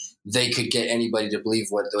enough, they could get anybody to believe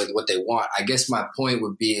what they want. I guess my point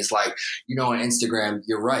would be is like, on Instagram,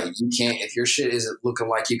 you're right. You can't, if your shit isn't looking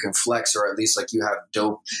like you can flex, or at least like you have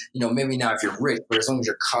dope, maybe not if you're rich, but as long as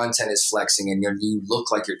your content is flexing and you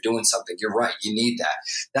look like you're doing something, you're right. You need that.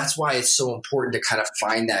 That's why it's so important to kind of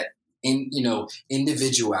find that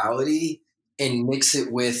individuality and mix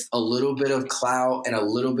it with a little bit of clout and a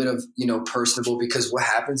little bit of, personable, because what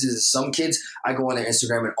happens is some kids, I go on their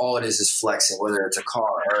Instagram and all it is flexing, whether it's a car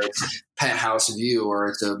or it's penthouse view or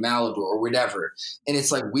it's a Malibu or whatever. And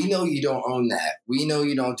it's like, we know you don't own that. We know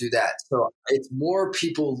you don't do that. So it's more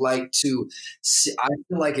people like to see, I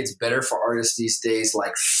feel like it's better for artists these days,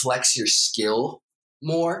 like flex your skill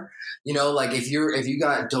more, like if you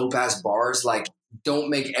got dope ass bars, like, don't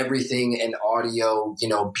make everything an audio,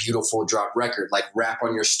 beautiful drop record, like rap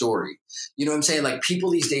on your story. You know what I'm saying? Like, people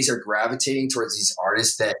these days are gravitating towards these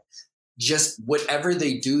artists that just whatever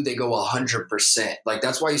they do, they go 100%. Like,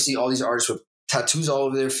 that's why you see all these artists with tattoos all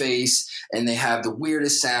over their face and they have the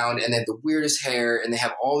weirdest sound and they have the weirdest hair and they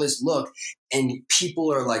have all this look. And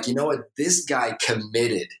people are like, you know what? This guy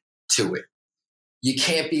committed to it. You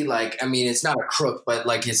can't be like, I mean, it's not a crook, but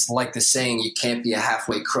like, it's like the saying, you can't be a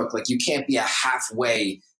halfway crook. Like, you can't be a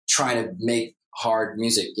halfway trying to make hard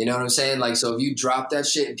music. You know what I'm saying? Like, so if you drop that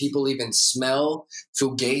shit and people even smell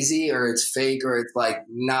fugazi or it's fake or it's like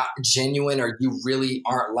not genuine or you really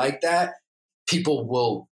aren't like that, people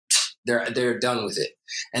will, they're done with it.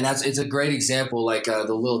 And it's a great example, like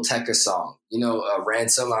the Lil Tecca song,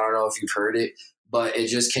 Ransom. I don't know if you've heard it, but it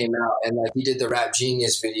just came out, and like he did the Rap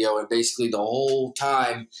Genius video, and basically the whole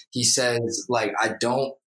time he says like, I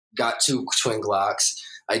don't got 2 twin Glocks.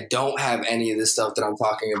 I don't have any of the stuff that I'm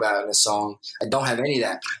talking about in the song. I don't have any of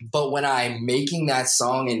that. But when I'm making that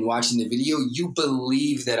song and watching the video, you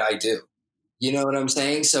believe that I do. You know what I'm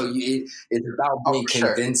saying? So it's about being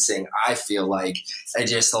convincing, I feel like. And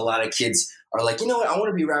just a lot of kids are like, you know what, I want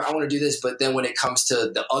to be rap, I want to do this. But then when it comes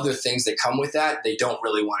to the other things that come with that, they don't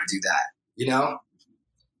really want to do that, you know?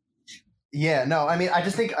 Yeah, no, I mean, I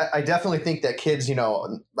just think, I definitely think that kids,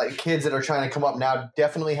 like kids that are trying to come up now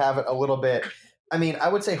definitely have it a little bit, I mean, I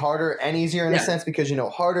would say harder and easier in a sense because,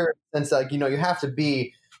 harder in the sense like, you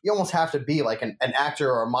almost have to be like an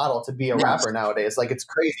actor or a model to be a rapper nowadays. Like it's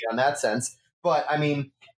crazy on that sense. But I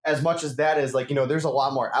mean, as much as that is like, there's a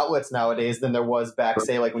lot more outlets nowadays than there was back,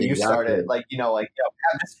 say, like when you started, like,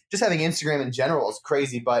 just having Instagram in general is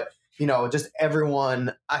crazy. But, just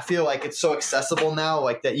everyone, I feel like it's so accessible now,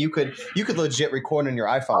 like that you could legit record on your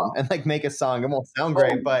iPhone and like make a song. It won't sound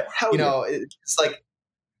great, but, it's like,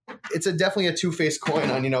 it's definitely a two-faced coin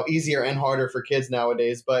on, easier and harder for kids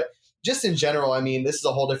nowadays. But just in general, I mean, this is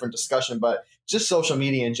a whole different discussion, but just social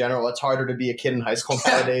media in general, it's harder to be a kid in high school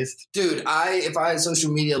nowadays. Dude, if I had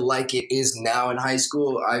social media like it is now in high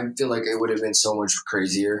school, I feel like it would have been so much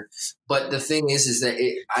crazier. But the thing is that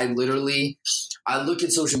I look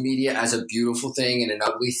at social media as a beautiful thing and an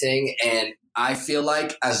ugly thing. And I feel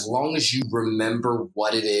like as long as you remember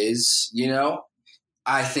what it is,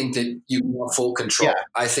 I think that you want full control. Yeah.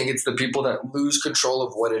 I think it's the people that lose control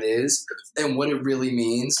of what it is and what it really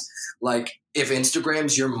means. Like if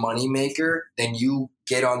Instagram's your moneymaker, then you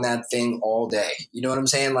get on that thing all day. You know what I'm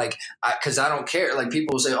saying? Like, cause I don't care. Like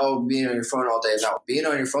people say, oh, being on your phone all day. No, being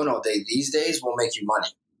on your phone all day these days will make you money.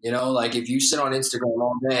 Like if you sit on Instagram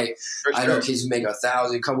all day, sure. I know kids make a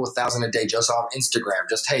couple of thousand a day just off Instagram.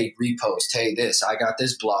 Just, hey, repost. Hey, this, I got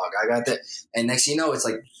this blog. I got that. And next thing you know, it's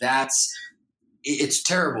like, it's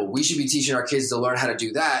terrible. We should be teaching our kids to learn how to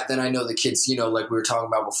do that. Then I know the kids, like we were talking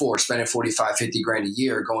about before, spending 45, 50 grand a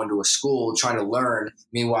year going to a school, trying to learn.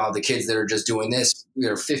 Meanwhile, the kids that are just doing this,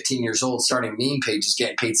 they're 15 years old, starting meme pages,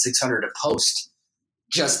 getting paid $600 a post.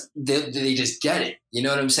 They just get it. You know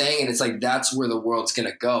what I'm saying? And it's like, that's where the world's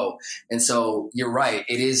going to go. And so you're right.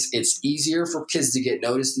 It's easier for kids to get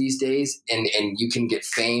noticed these days and you can get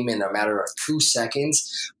fame in a matter of 2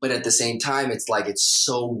 seconds. But at the same time, it's like, it's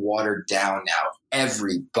so watered down now.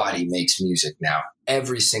 Everybody makes music now.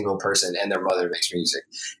 Every single person and their mother makes music.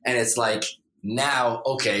 And it's like, now,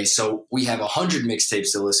 okay, so we have 100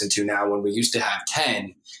 mixtapes to listen to now when we used to have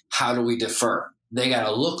 10. How do we defer? They got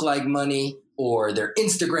to look like money. Or their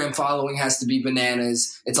Instagram following has to be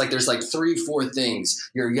bananas. It's like there's like 3-4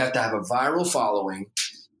 things. You have to have a viral following,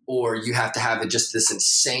 or you have to have just this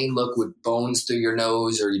insane look with bones through your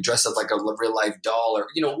nose, or you dress up like a real life doll, or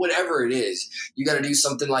whatever it is. You got to do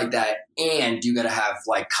something like that, and you got to have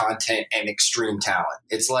like content and extreme talent.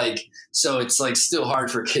 It's like still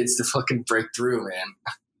hard for kids to fucking break through, man.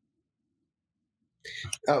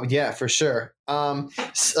 Oh yeah, for sure.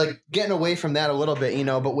 Like getting away from that a little bit,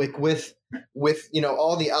 but with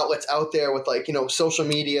all the outlets out there with like, social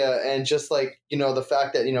media and just like, the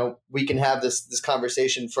fact that, we can have this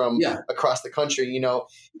conversation from across the country,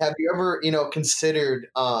 have you ever, considered,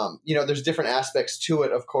 there's different aspects to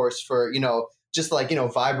it, of course, for, just like,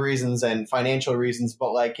 vibe reasons and financial reasons,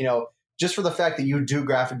 but like, just for the fact that you do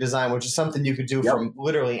graphic design, which is something you could do from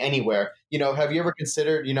literally anywhere. Have you ever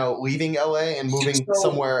considered, leaving LA and moving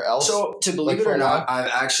somewhere else? So to believe it or not, I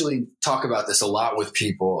actually talk about this a lot with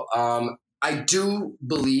people. I do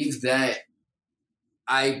believe that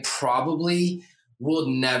I probably will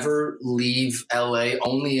never leave LA,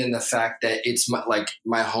 only in the fact that it's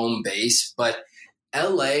my home base. But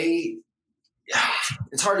LA,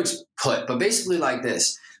 it's hard to put, but basically like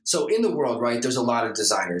this. So in the world, right, there's a lot of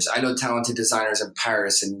designers. I know talented designers in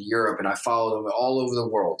Paris and Europe, and I follow them all over the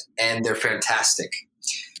world, and they're fantastic.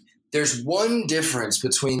 There's one difference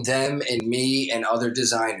between them and me and other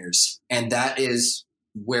designers, and that is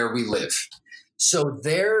where we live. So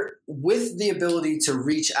they're with the ability to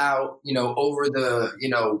reach out, over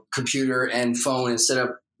the, computer and phone and set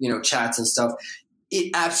up, chats and stuff. It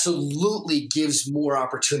absolutely gives more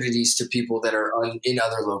opportunities to people that are in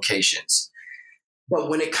other locations. But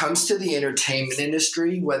when it comes to the entertainment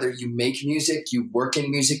industry, whether you make music, you work in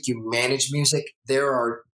music, you manage music, there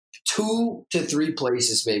are 2 to 3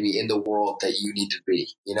 places maybe in the world that you need to be,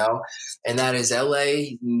 and that is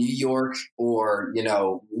LA, New York, or,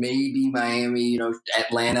 maybe Miami,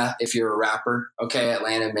 Atlanta, if you're a rapper. Okay.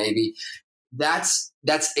 Atlanta, maybe that's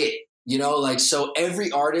it, so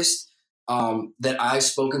every artist that I've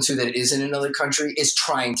spoken to that is in another country is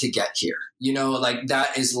trying to get here.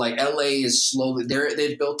 That is like LA is slowly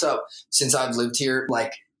they've built up since I've lived here,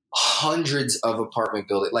 like hundreds of apartment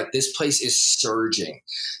buildings. Like this place is surging.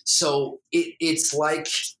 So it's like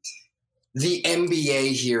the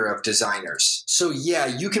NBA here of designers. So yeah,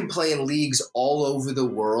 you can play in leagues all over the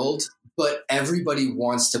world, but everybody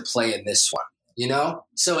wants to play in this one.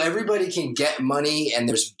 So everybody can get money and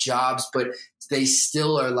there's jobs, but they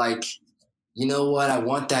still are like, you know what? I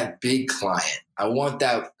want that big client. I want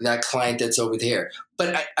that client that's over there.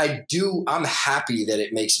 But I'm happy that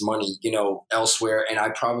it makes money, elsewhere. And I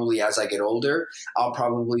probably, as I get older, I'll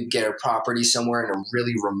probably get a property somewhere in a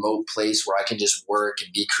really remote place where I can just work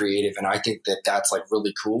and be creative. And I think that that's like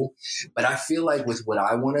really cool. But I feel like with what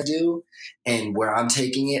I want to do and where I'm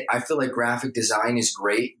taking it, I feel like graphic design is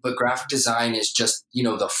great, but graphic design is just,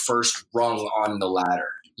 the first rung on the ladder.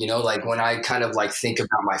 Like when I kind of like think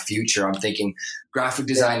about my future, I'm thinking graphic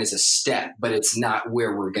design is a step, but it's not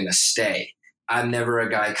where we're going to stay. I'm never a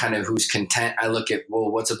guy kind of who's content. I look at, well,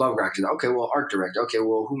 what's above graphic design? Okay, well, art director. Okay,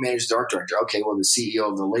 well, who manages the art director? Okay, well, the CEO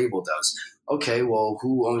of the label does. Okay, well,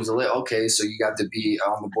 who owns the label? Okay, so you got to be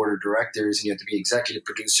on the board of directors and you have to be executive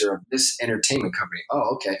producer of this entertainment company.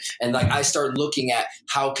 Oh, okay. And like I start looking at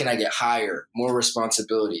how can I get higher, more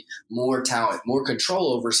responsibility, more talent, more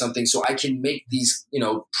control over something so I can make these,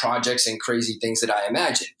 projects and crazy things that I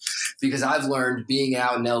imagine. Because I've learned being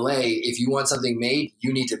out in LA, if you want something made,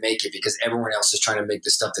 you need to make it because everyone else is trying to make the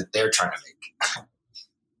stuff that they're trying to make.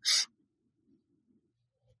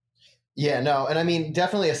 Yeah, no. And I mean,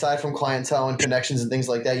 definitely aside from clientele and connections and things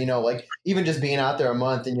like that, like even just being out there a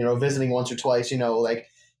month and, visiting once or twice, like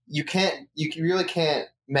you really can't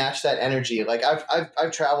match that energy. Like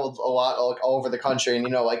I've traveled a lot all over the country and,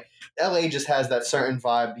 like LA just has that certain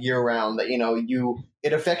vibe year round that,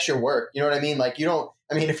 it affects your work. You know what I mean? Like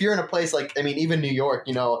if you're in a place like, even New York,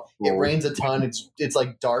 it rains a ton. It's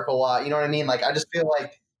like dark a lot. You know what I mean? Like, I just feel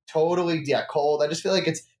like totally, cold. I just feel like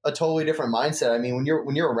it's a totally different mindset. I mean, when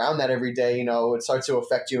you're around that every day, it starts to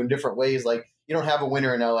affect you in different ways. Like you don't have a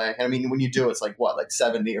winter in LA. I mean, when you do, it's like what, like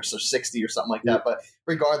 70 or so 60 or something like that. But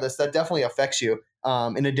regardless, that definitely affects you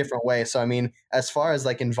in a different way. So, I mean, as far as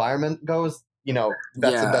like environment goes,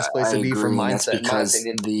 that's the best place to be for mindset. That's because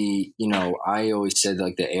I always said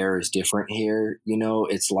like the air is different here.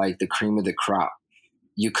 It's like the cream of the crop.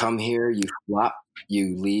 You come here, you flop,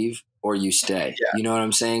 you leave, or you stay. Yeah. You know what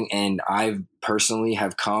I'm saying? And I personally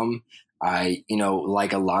have come.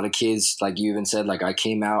 Like a lot of kids, like you even said, like I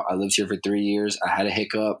came out, I lived here for 3 years. I had a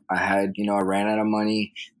hiccup. I ran out of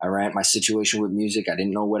money. I ran my situation with music. I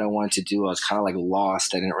didn't know what I wanted to do. I was kind of like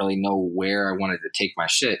lost. I didn't really know where I wanted to take my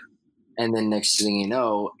shit. And then next thing you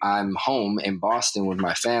know, I'm home in Boston with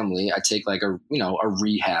my family. I take like a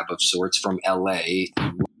rehab of sorts from LA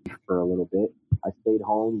for a little bit. I stayed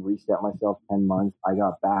home, reset myself 10 months. I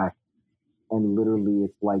got back and literally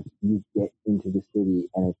it's like you get into the city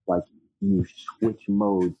and it's like you switch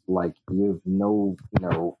modes. Like you have no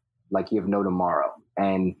tomorrow.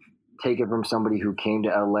 And take it from somebody who came to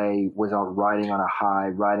LA, was out riding on a high,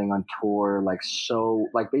 riding on tour,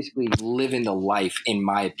 basically living the life, in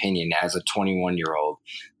my opinion, as a 21-year-old,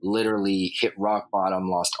 literally hit rock bottom,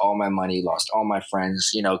 lost all my money, lost all my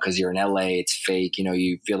friends, because you're in LA, it's fake,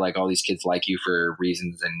 you feel like all these kids like you for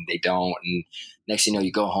reasons and they don't. And next thing you know,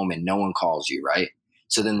 you go home and no one calls you, right?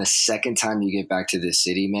 So then the second time you get back to this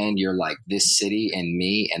city, man, you're like this city and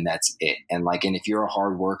me, and that's it. And if you're a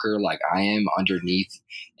hard worker like I am underneath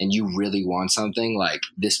and you really want something, like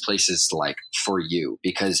this place is like for you.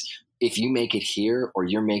 Because if you make it here or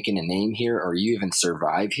you're making a name here or you even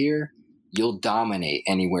survive here, you'll dominate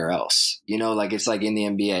anywhere else. It's like in the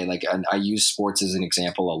NBA, like I use sports as an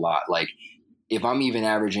example a lot. Like if I'm even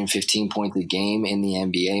averaging 15 points a game in the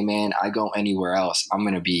NBA, man, I go anywhere else, I'm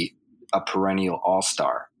going to be a perennial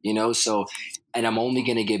all-star, so, and I'm only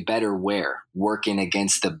going to get better where working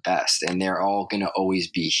against the best, and they're all going to always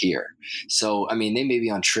be here. So, I mean, they may be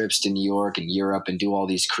on trips to New York and Europe and do all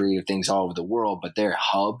these creative things all over the world, but their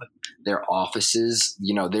hub, their offices,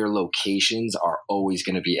 their locations are always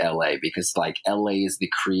going to be LA, because like LA is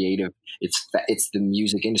the creative, it's the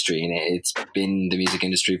music industry, and it's been the music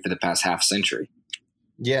industry for the past half century.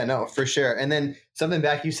 Yeah, no, for sure. And then something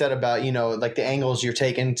back you said about, like the angles you're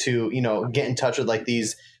taking to, get in touch with like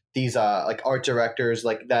these these like art directors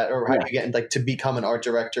like that, or how do you get like to become an art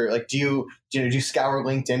director? Like, do you scour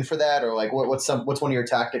LinkedIn for that, or like what's one of your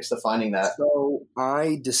tactics to finding that? So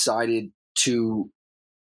I decided to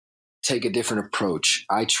take a different approach.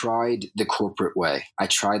 I tried the corporate way. I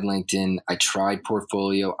tried LinkedIn. I tried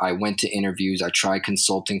portfolio. I went to interviews. I tried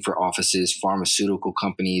consulting for offices, pharmaceutical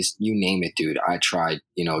companies, you name it, dude. I tried,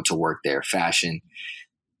 to work there, fashion.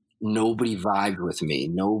 Nobody vibed with me.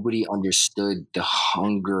 Nobody understood the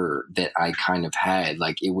hunger that I kind of had.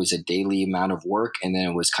 Like, it was a daily amount of work. And then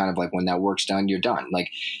it was kind of like, when that work's done, you're done. Like,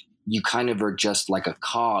 you kind of are just like a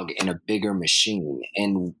cog in a bigger machine.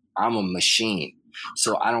 And I'm a machine.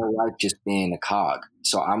 So I don't like just being a cog.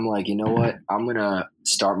 So I'm like, you know what? I'm going to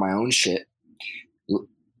start my own shit.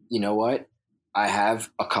 You know what? I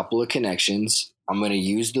have a couple of connections. I'm going to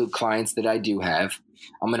use the clients that I do have.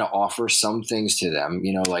 I'm going to offer some things to them,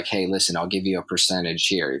 like, hey, listen, I'll give you a percentage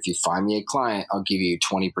here. If you find me a client, I'll give you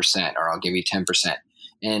 20% or I'll give you 10%.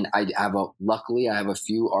 And luckily I have a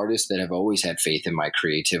few artists that have always had faith in my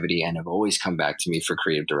creativity and have always come back to me for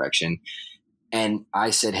creative direction. And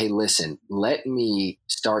I said, hey, listen, let me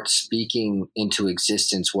start speaking into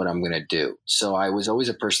existence what I'm going to do. So I was always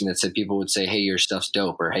a person that said, people would say, hey, your stuff's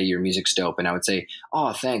dope, or hey, your music's dope. And I would say,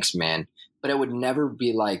 oh, thanks, man. But it would never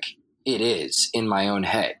be like it is in my own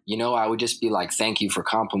head. I would just be like, thank you for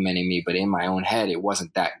complimenting me. But in my own head, it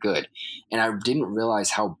wasn't that good. And I didn't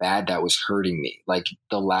realize how bad that was hurting me. Like,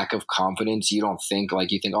 the lack of confidence. You think,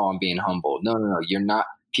 oh, I'm being humble. No, you're not.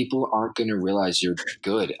 People aren't going to realize you're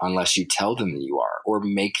good unless you tell them you are or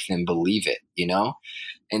make them believe it,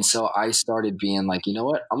 And so I started being like, you know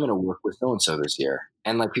what? I'm going to work with so-and-so this year.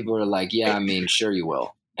 And like, people are like, yeah, I mean, sure you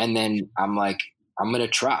will. And then I'm like, I'm going to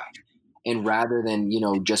try. And rather than,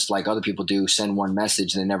 just like other people do, send one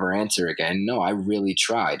message and they never answer again. No, I really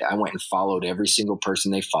tried. I went and followed every single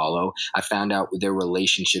person they follow. I found out their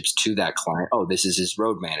relationships to that client. Oh, this is his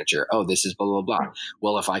road manager. Oh, this is blah, blah, blah.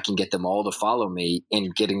 Well, if I can get them all to follow me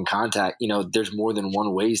and get in contact, there's more than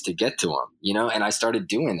one ways to get to them, and I started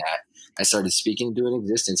doing that. I started speaking into an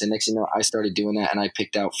existence. And next thing you know, I started doing that. And I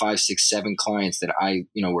picked out 5, 6, 7 clients that I,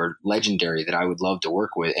 were legendary that I would love to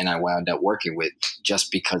work with. And I wound up working with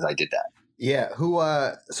just because I did that. Yeah.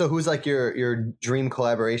 So who's like your dream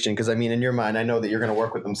collaboration? Because I mean, in your mind, I know that you're going to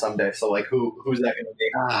work with them someday. So like, who's that going to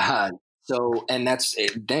be? And that's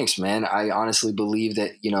it. Thanks, man. I honestly believe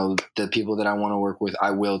that, the people that I want to work with,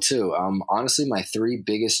 I will too. Honestly, my 3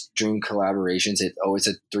 biggest dream collaborations, it's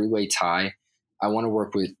a 3-way tie. I want to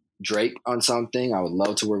work with Drake on something. I would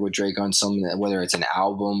love to work with Drake on something, whether it's an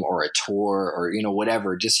album or a tour or,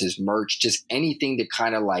 whatever, just his merch, just anything to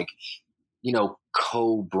kind of like,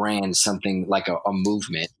 co-brand something like a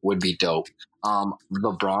movement would be dope.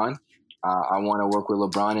 LeBron. I want to work with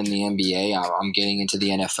LeBron in the NBA. I'm getting into the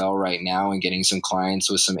NFL right now and getting some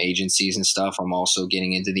clients with some agencies and stuff. I'm also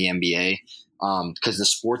getting into the NBA because the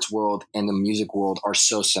sports world and the music world are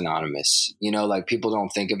so synonymous. Like, people don't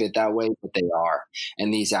think of it that way, but they are.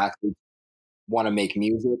 And these athletes want to make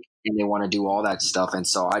music and they want to do all that stuff. And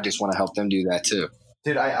so I just want to help them do that too.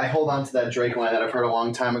 Dude, I hold on to that Drake line that I've heard a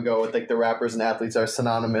long time ago with like the rappers and athletes are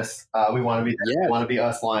synonymous. We want to be we want to be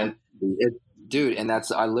us line. Dude, and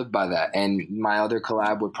I live by that. And my other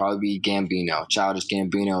collab would probably be Gambino. Childish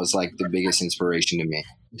Gambino is like the biggest inspiration to me.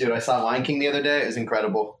 Dude, I saw Lion King the other day. It's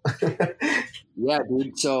incredible. Yeah,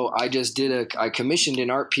 dude. So I commissioned an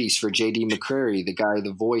art piece for J.D. McCrary,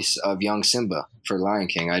 the voice of young Simba for Lion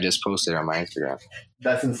King. I just posted it on my Instagram.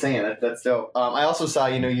 That's insane. That's dope. I also saw,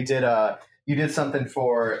 you did something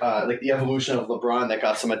for like the evolution of LeBron that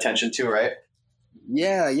got some attention too, right?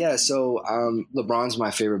 Yeah. So LeBron's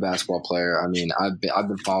my favorite basketball player. I mean, I've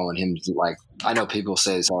been following him. Like, I know people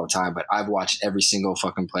say this all the time, but I've watched every single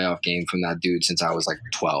fucking playoff game from that dude since I was like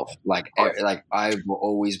 12. Like I've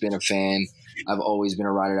always been a fan. I've always been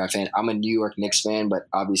a ride or die fan. I'm a New York Knicks fan, but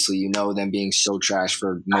obviously, them being so trash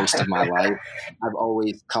for most of my life. I've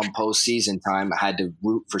always, come postseason time, I had to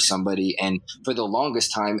root for somebody. And for the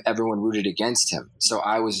longest time, everyone rooted against him. So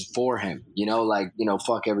I was for him,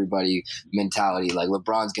 fuck everybody mentality. Like,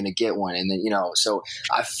 LeBron's going to get one. And then, so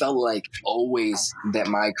I felt like always that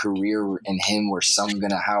my career and him were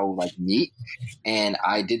somehow like meet. And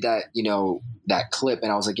I did that, that clip.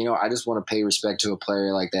 And I was like, I just want to pay respect to a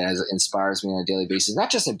player like that inspires me on a daily basis,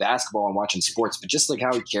 not just in basketball and watching sports, but just like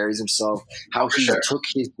how he carries himself, how he took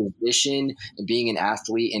his position and being an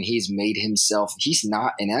athlete, and he's made himself, he's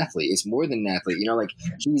not an athlete. It's more than an athlete,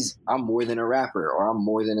 I'm more than a rapper, or I'm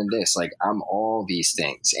more than this, like I'm all these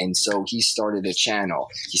things. And so he started a channel.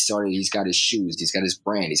 He's got his shoes, he's got his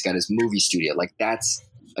brand, he's got his movie studio. Like, that's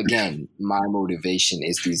again, my motivation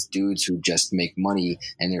is these dudes who just make money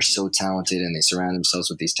and they're so talented and they surround themselves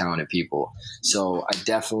with these talented people. So I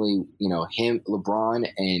definitely, him, LeBron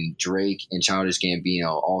and Drake and Childish Gambino,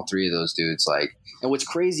 all three of those dudes, like, and what's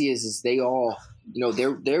crazy is they all,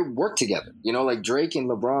 they're work together, like Drake and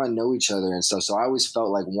LeBron know each other and stuff. So I always felt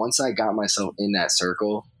like once I got myself in that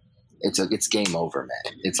circle, it's game over,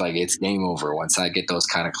 man. It's game over once I get those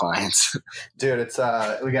kind of clients. Dude, it's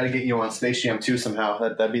we got to get you on Space Jam 2 somehow.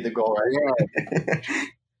 That'd be the goal, right? Yeah.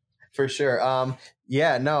 For sure.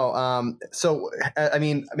 So I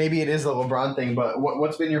mean, maybe it is the LeBron thing, but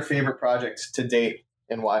what's been your favorite project to date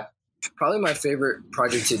and why? Probably my favorite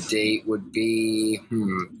project to date would be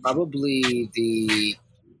probably the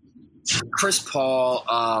Chris Paul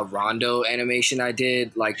Rondo animation I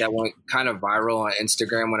did, like that went kind of viral on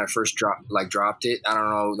Instagram when I first dropped it. I don't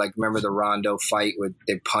know, like remember the Rondo fight with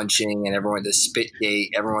the punching and everyone, the spit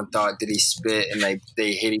gate, everyone thought, did he spit? And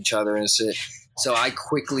they hit each other and shit. So I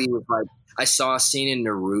quickly was like, I saw a scene in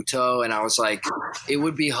Naruto and I was like, it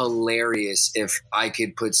would be hilarious if I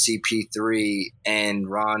could put CP3 and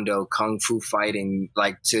Rondo kung fu fighting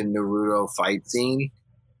like to Naruto fight scene.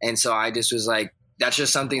 And so I just was like, that's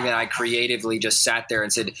just something that I creatively just sat there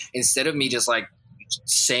and said, instead of me just like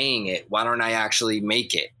saying it, why don't I actually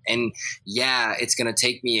make it? And yeah, it's going to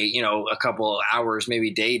take me, a couple of hours,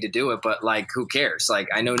 maybe a day to do it, but like, who cares? Like,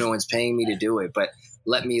 I know no one's paying me to do it, but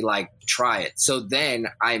let me like try it. So then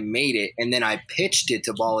I made it and then I pitched it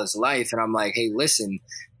to Ball is Life. And I'm like, hey, listen,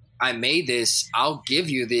 I made this. I'll give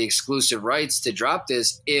you the exclusive rights to drop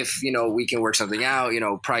this if, we can work something out,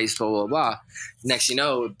 price, blah, blah, blah. Next,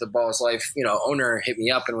 the Ball is Life, owner hit me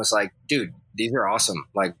up and was like, dude, these are awesome.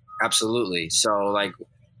 Like, absolutely. So like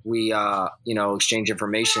we, exchanged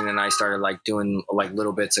information and I started like doing like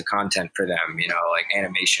little bits of content for them, like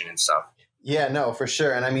animation and stuff. Yeah, no, for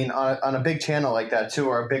sure. And I mean, on a big channel like that too,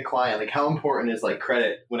 or a big client, like how important is like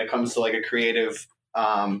credit when it comes to like a creative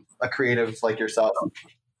like yourself?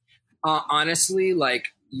 Honestly, like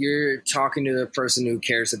you're talking to a person who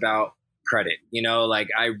cares about credit, like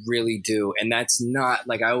I really do. And that's not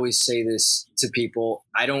like, I always say this to people,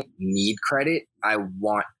 I don't need credit. I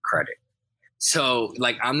want credit. So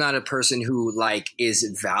like, I'm not a person who like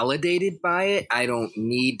is validated by it. I don't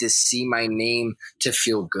need to see my name to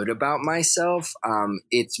feel good about myself.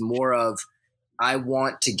 It's more of, I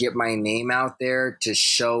want to get my name out there to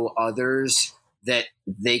show others that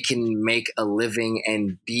they can make a living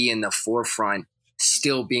and be in the forefront,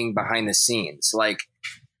 still being behind the scenes. Like,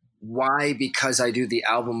 why, because I do the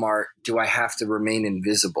album art, do I have to remain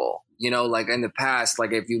invisible? Like in the past,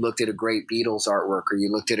 like if you looked at a great Beatles artwork or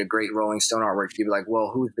you looked at a great Rolling Stone artwork, you'd be like, well,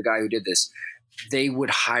 who's the guy who did this? They would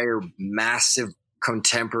hire massive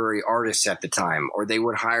contemporary artists at the time, or they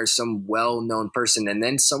would hire some well-known person. And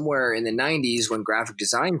then somewhere in the 90s, when graphic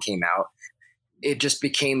design came out, it just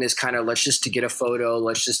became this kind of, let's just to get a photo,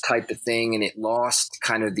 let's just type the thing. And it lost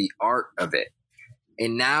kind of the art of it.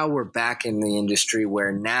 And now we're back in the industry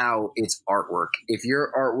where now it's artwork. If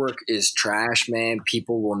your artwork is trash, man,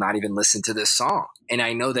 people will not even listen to this song. And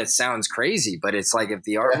I know that sounds crazy, but it's like, if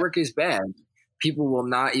the artwork is bad, people will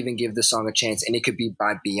not even give the song a chance. And it could be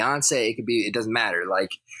by Beyonce. It doesn't matter. Like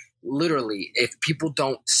literally, if people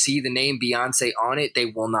don't see the name Beyonce on it, they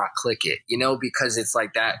will not click it, because it's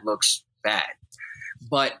like, that looks bad.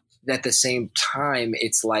 But at the same time,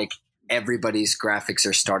 it's like everybody's graphics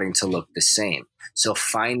are starting to look the same. So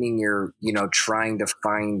finding your, trying to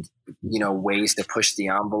find, ways to push the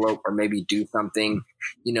envelope or maybe do something,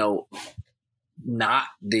 not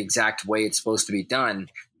the exact way it's supposed to be done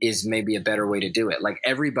is maybe a better way to do it. Like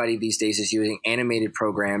everybody these days is using animated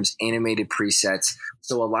programs, animated presets.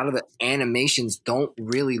 So a lot of the animations don't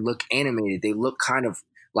really look animated. They look kind of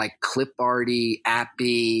like clip arty,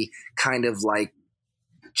 appy, kind of like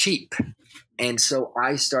cheap. And so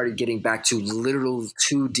I started getting back to literal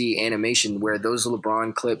 2D animation where those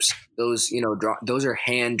LeBron clips, those, those are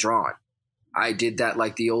hand drawn. I did that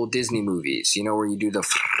like the old Disney movies, where you do the,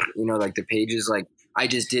 like the pages, like I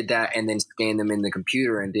just did that and then scanned them in the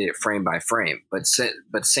computer and did it frame by frame, but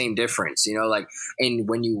same difference, like, and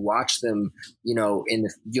when you watch them,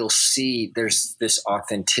 you'll see there's this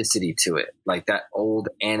authenticity to it, like that old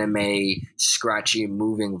anime, scratchy,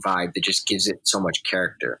 moving vibe that just gives it so much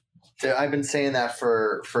character. I've been saying that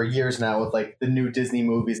for years now with like the new Disney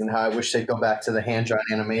movies and how I wish they'd go back to the hand-drawn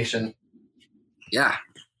animation. Yeah.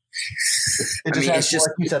 It just has, like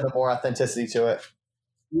you said, the more authenticity to it.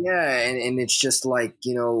 Yeah, and it's just like,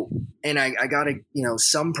 and I gotta,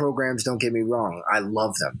 some programs, don't get me wrong, I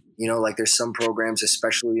love them. Like there's some programs,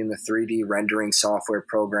 especially in the 3D rendering software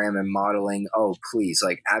program and modeling, oh, please,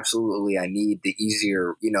 like absolutely I need the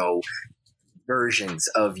easier, versions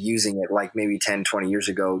of using it, like maybe 10, 20 years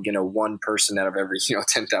ago, one person out of every,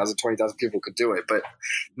 10,000, 20,000 people could do it. But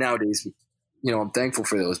nowadays, I'm thankful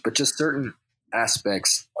for those. But just certain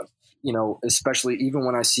aspects, especially even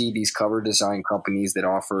when I see these cover design companies that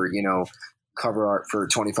offer, cover art for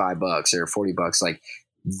 $25 or $40, like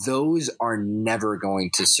those are never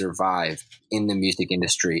going to survive in the music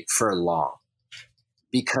industry for long,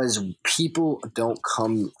 because people don't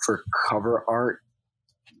come for cover art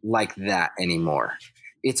like that anymore.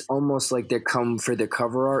 It's almost like they come for the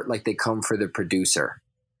cover art like they come for the producer.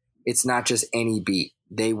 It's not just any beat.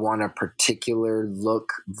 They want a particular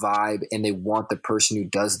look, vibe, and they want the person who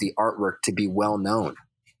does the artwork to be well known.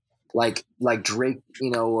 Like Drake,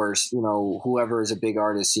 or whoever is a big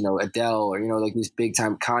artist, Adele, or like these big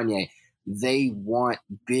time Kanye. They want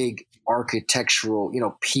big architectural,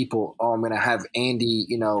 people. Oh, I'm gonna have Andy,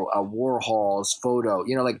 Warhol's photo.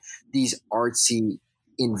 Like these artsy,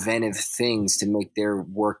 inventive things to make their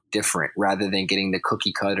work different, rather than getting the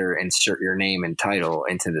cookie cutter insert your name and title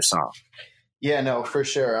into the song. Yeah, no, for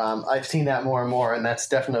sure. I've seen that more and more, and that's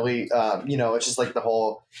definitely, it's just like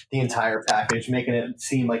the entire package, making it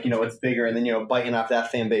seem like, it's bigger, and then, biting off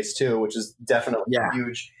that fan base too, which is definitely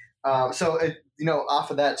huge. Off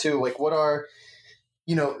of that too, like what are,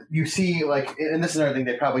 you see, like, and this is another thing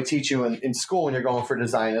they probably teach you in school when you're going for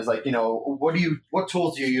design is like, what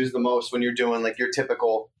tools do you use the most when you're doing like your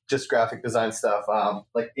typical just graphic design stuff,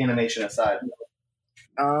 like animation aside?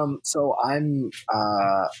 So I'm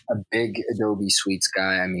a big Adobe Suites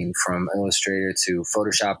guy. I mean, from Illustrator to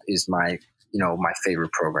Photoshop is my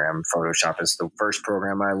favorite program. Photoshop is the first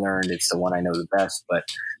program I learned. It's the one I know the best. But,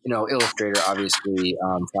 Illustrator, obviously,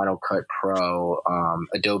 Final Cut Pro,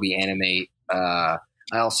 Adobe Animate. I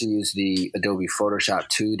also use the Adobe Photoshop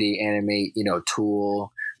 2D Animate,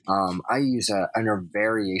 tool. I use a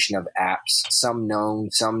variation of apps, some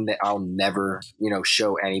known, some that I'll never,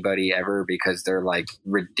 show anybody ever because they're like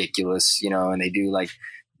ridiculous, and they do like,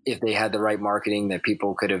 if they had the right marketing that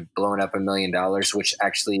people could have blown up $1 million, which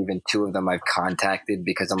actually even 2 of them I've contacted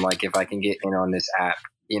because I'm like, if I can get in on this app,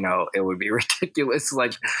 it would be ridiculous.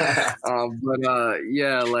 Like,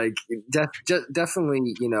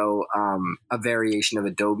 definitely, a variation of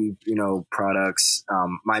Adobe, products.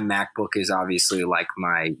 My MacBook is obviously like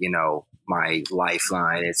my, my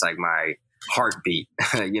lifeline. It's like my heartbeat.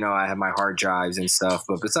 I have my hard drives and stuff,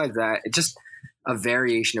 but besides that, it's just a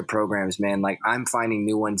variation of programs, man. Like I'm finding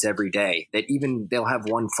new ones every day that even they'll have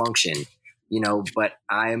one function, but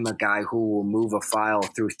I'm a guy who will move a file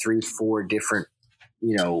through 3-4 different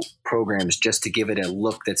programs just to give it a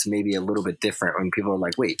look that's maybe a little bit different. When people are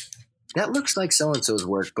like, wait, that looks like so-and-so's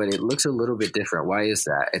work, but it looks a little bit different. Why is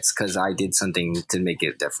that? It's because I did something to make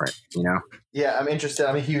it different, Yeah, I'm interested.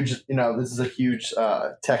 I'm a huge, this is a huge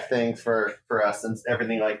tech thing for us and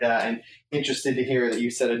everything like that. And interested to hear that you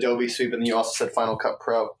said Adobe Suite, and you also said Final Cut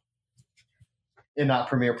Pro and not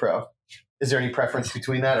Premiere Pro. Is there any preference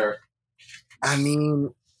between that, or? I mean,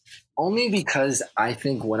 only because I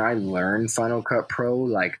think when I learned Final Cut Pro,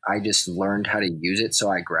 like I just learned how to use it, so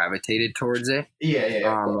I gravitated towards it.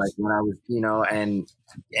 Yeah. Like when I was,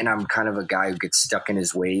 and I'm kind of a guy who gets stuck in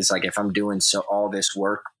his ways. Like if I'm doing all this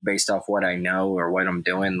work based off what I know or what I'm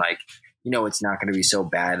doing, like, it's not going to be so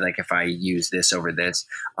bad. Like if I use this over this,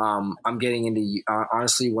 I'm getting into,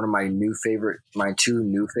 honestly, one of my 2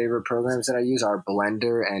 new favorite programs that I use are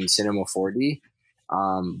Blender and Cinema 4D.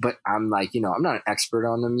 But I'm like, I'm not an expert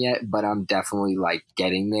on them yet, but I'm definitely like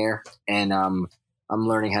getting there, and I'm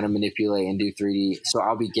learning how to manipulate and do 3D. So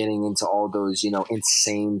I'll be getting into all those,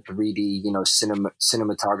 insane 3D,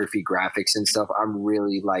 cinematography graphics and stuff. I'm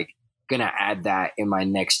really like going to add that in my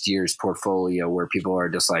next year's portfolio where people are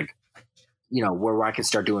just like, where I can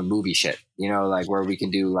start doing movie shit, like where we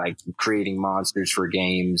can do like creating monsters for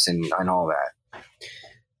games and all that.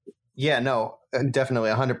 Yeah, no, definitely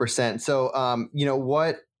 100%. So,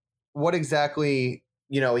 what exactly,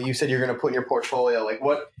 you said you're going to put in your portfolio, like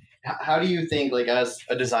how do you think, like as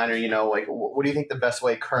a designer, like what do you think the best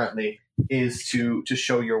way currently is to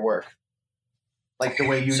show your work? Like the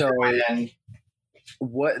way you do it, and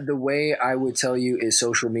the way I would tell you is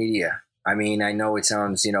social media. I mean, I know it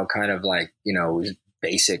sounds, kind of like,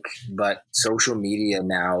 basic, but social media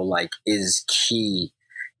now like is key.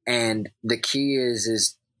 And the key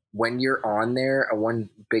is when you're on there, one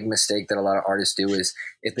big mistake that a lot of artists do is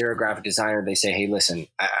if they're a graphic designer, they say, hey, listen,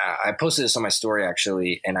 I posted this on my story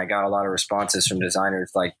actually, and I got a lot of responses from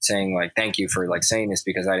designers like saying like, thank you for like saying this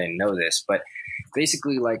because I didn't know this. But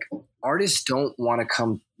basically like artists don't want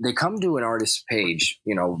to they come to an artist's page,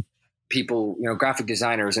 people, graphic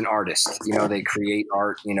designers and artists, they create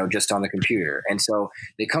art, just on the computer. And so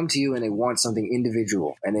they come to you and they want something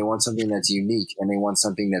individual and they want something that's unique and they want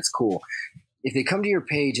something that's cool. If they come to your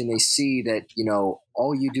page and they see that,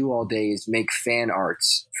 all you do all day is make fan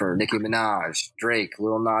arts for Nicki Minaj, Drake,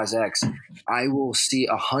 Lil Nas X, I will see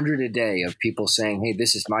 100 a day of people saying, hey,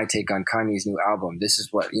 this is my take on Kanye's new album. This is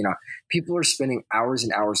what, people are spending hours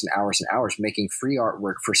and hours and hours and hours making free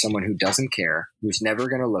artwork for someone who doesn't care, who's never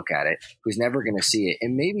going to look at it, who's never going to see it.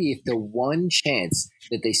 And maybe if the one chance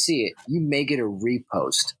that they see it, you may get a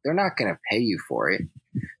repost. They're not going to pay you for it.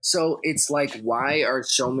 So it's like, why are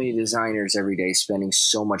so many designers every day spending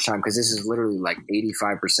so much time? Because this is literally like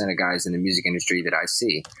 85% of guys in the music industry that I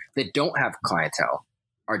see that don't have clientele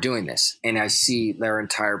are doing this. And I see their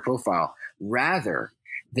entire profile rather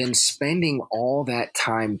than spending all that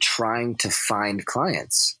time trying to find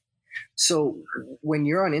clients. So when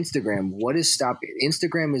you're on Instagram, what is stopping?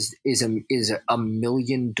 Instagram is a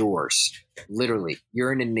million doors. Literally,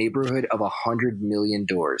 you're in a neighborhood of 100 million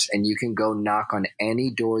doors, and you can go knock on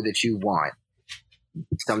any door that you want.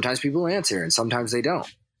 Sometimes people answer, and sometimes they don't.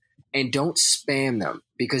 And don't spam them,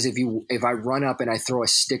 because if I run up and I throw a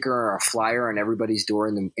sticker or a flyer on everybody's door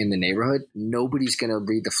in the neighborhood, nobody's going to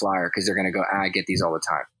read the flyer because they're going to go, I get these all the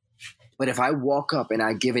time. But if I walk up and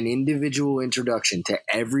I give an individual introduction to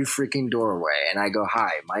every freaking doorway and I go,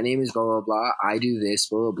 hi, my name is blah, blah, blah. I do this,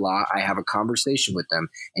 blah, blah, blah. I have a conversation with them,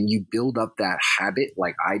 and you build up that habit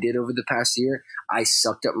like I did over the past year. I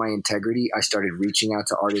sucked up my integrity. I started reaching out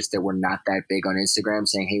to artists that were not that big on Instagram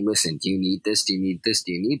saying, hey, listen, do you need this? Do you need this?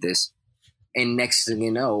 Do you need this? And next thing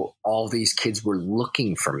you know, all these kids were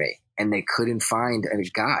looking for me and they couldn't find a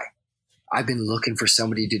guy. I've been looking for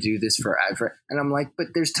somebody to do this forever. And I'm like, but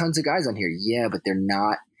there's tons of guys on here. Yeah, but they're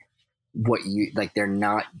not they're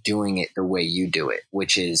not doing it the way you do it,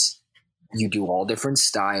 which is you do all different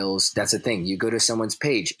styles. That's the thing. You go to someone's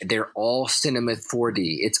page, they're all Cinema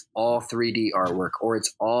 4D. It's all 3D artwork, or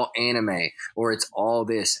it's all anime, or it's all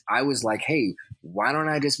this. I was like, hey, why don't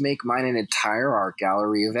I just make mine an entire art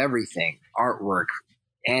gallery of everything? Artwork,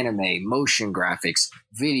 anime, motion graphics,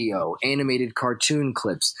 video, animated cartoon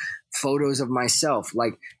clips, photos of myself,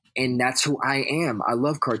 and that's who I am. I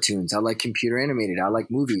love cartoons. I like computer animated. I like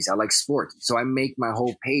movies. I like sports. So I make my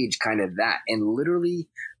whole page kind of that. And literally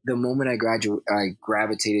the moment I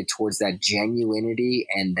gravitated towards that genuinity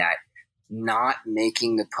and that not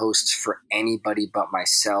making the posts for anybody but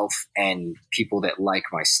myself and people that like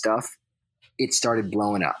my stuff, it started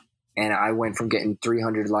blowing up. And I went from getting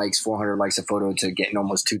 300 likes, 400 likes a photo to getting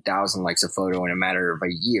almost 2,000 likes a photo in a matter of a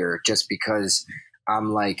year, just because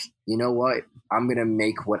I'm like, you know what? I'm going to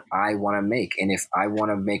make what I want to make. And if I want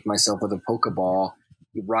to make myself with a Pokeball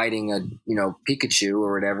riding a, Pikachu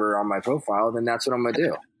or whatever on my profile, then that's what I'm going to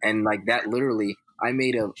do. And like that, literally, I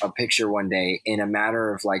made a picture one day in a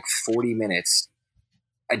matter of like 40 minutes.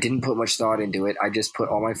 I didn't put much thought into it. I just put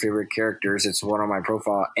all my favorite characters. It's one on my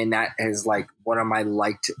profile. And that is like one of my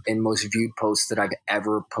liked and most viewed posts that I've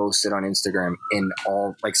ever posted on Instagram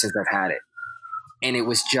since I've had it. And it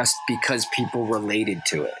was just because people related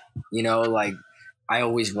to it. I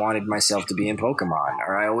always wanted myself to be in Pokemon,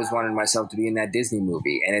 or I always wanted myself to be in that Disney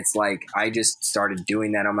movie. And it's like, I just started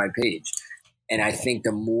doing that on my page. And I think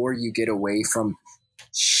the more you get away from,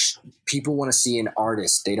 people want to see an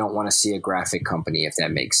artist. They don't want to see a graphic company, if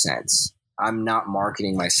that makes sense. I'm not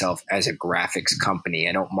marketing myself as a graphics company.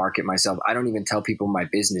 I don't market myself. I don't even tell people my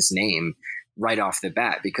business name right off the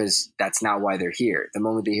bat, because that's not why they're here. The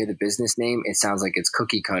moment they hear the business name, it sounds like it's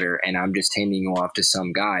cookie cutter and I'm just handing you off to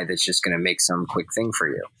some guy that's just going to make some quick thing for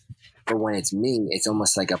you. But when it's me, it's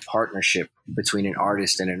almost like a partnership between an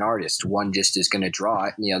artist and an artist. One just is going to draw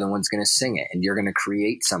it and the other one's going to sing it, and you're going to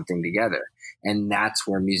create something together. And that's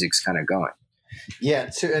where music's kind of going.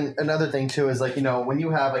 Yeah. And another thing too is when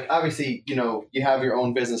you have obviously, you have your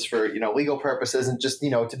own business for, legal purposes and just,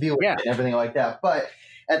 to be with it and everything like that. But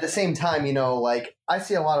at the same time, I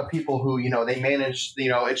see a lot of people who, they manage,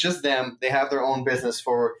 it's just them. They have their own business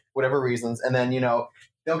for whatever reasons. And then,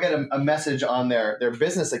 they'll get a message on their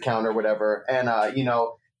business account or whatever. And,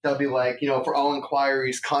 they'll be like, for all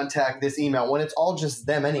inquiries, contact this email, when it's all just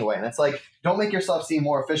them anyway. And it's like, don't make yourself seem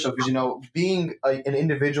more official, because, being an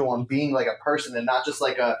individual and being like a person and not just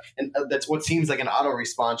like that's what seems like an auto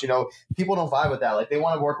response, people don't vibe with that. Like, they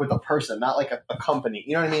want to work with a person, not like a company.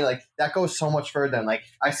 You know what I mean? Like, that goes so much further. And like,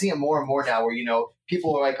 I see it more and more now where,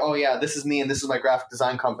 people are like, oh yeah, this is me and this is my graphic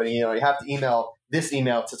design company. You have to email this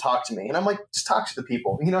email to talk to me. And I'm like, just talk to the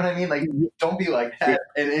people. You know what I mean? Like, don't be like that.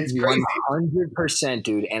 And it's crazy. 100%,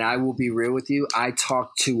 dude. And I will be real with you. I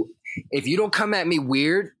talk to, if you don't come at me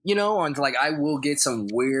weird, I will get some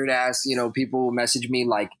weird ass, people message me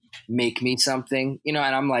like make me something, you know,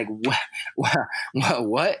 and I'm like,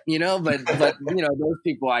 what, you know, but, you know, those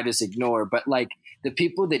people I just ignore. But like the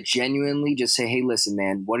people that genuinely just say, hey, listen,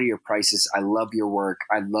 man, what are your prices? I love your work.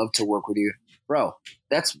 I'd love to work with you. Bro,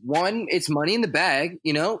 that's one, it's money in the bag,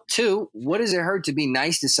 you know. Two, what does it hurt to be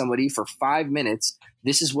nice to somebody for 5 minutes?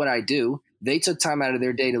 This is what I do. They took time out of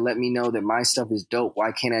their day to let me know that my stuff is dope.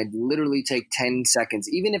 Why can't I literally take 10 seconds,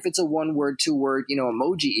 even if it's a 1 word, 2 word, you know,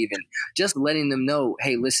 emoji even, just letting them know,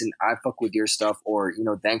 hey, listen, I fuck with your stuff, or, you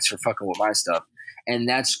know, thanks for fucking with my stuff. And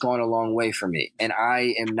that's gone a long way for me. And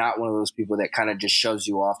I am not one of those people that kind of just shows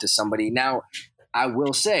you off to somebody. Now, I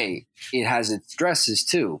will say it has its stresses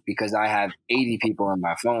too, because I have 80 people on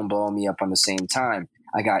my phone blowing me up on the same time.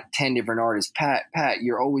 I got 10 different artists. Pat,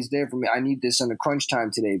 you're always there for me. I need this on the crunch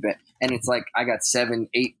time today. But and it's like I got 7,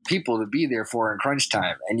 8 people to be there for in crunch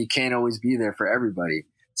time, and you can't always be there for everybody.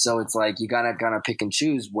 So it's like you gotta pick and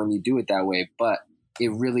choose when you do it that way. But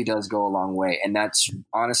it really does go a long way, and that's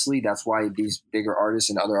honestly that's why these bigger artists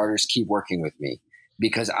and other artists keep working with me,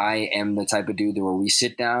 because I am the type of dude that where we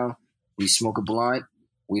sit down, we smoke a blunt,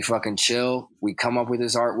 we fucking chill, we come up with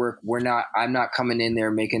this artwork. I'm not coming in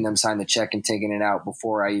there making them sign the check and taking it out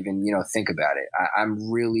before I even, you know, think about it.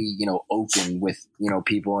 I'm really, you know, open with, you know,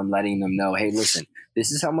 people and letting them know, hey, listen,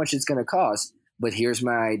 this is how much it's going to cost, but here's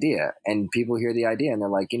my idea. And people hear the idea and they're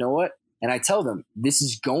like, you know what? And I tell them this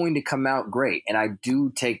is going to come out great. And I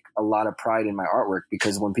do take a lot of pride in my artwork,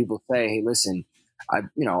 because when people say, hey, listen,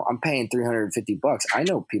 I'm paying $350. I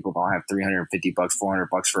know people don't have $350,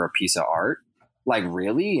 $400 for a piece of art. Like,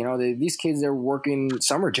 really? You know, these kids are working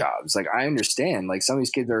summer jobs. Like, I understand. Like, some of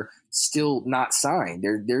these kids are still not signed.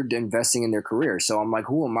 They're investing in their career. So I'm like,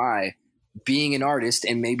 who am I being an artist?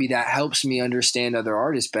 And maybe that helps me understand other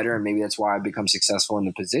artists better. And maybe that's why I've become successful in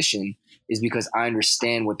the position, is because I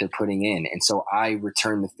understand what they're putting in. And so I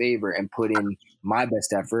return the favor and put in my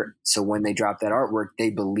best effort. So when they drop that artwork, they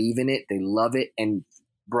believe in it. They love it. And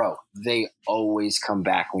bro, they always come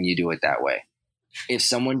back when you do it that way. If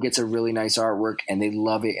someone gets a really nice artwork and they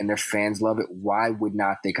love it and their fans love it, why would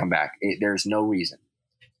not they come back? There's no reason.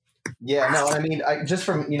 Yeah, no, I mean, just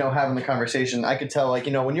from, you know, having the conversation, I could tell, like,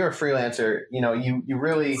 you know, when you're a freelancer, you know, you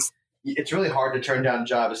really, it's really hard to turn down a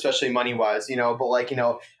job, especially money wise, you know, but like, you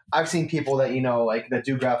know, I've seen people that, you know, like that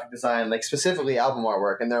do graphic design, like specifically album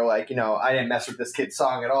artwork, and they're like, you know, I didn't mess with this kid's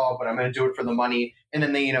song at all, but I'm going to do it for the money. And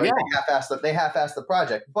then they, you know, they half-ass the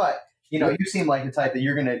project. But, you know, you seem like the type that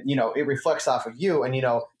you're going to, you know, it reflects off of you. And, you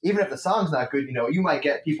know, even if the song's not good, you know, you might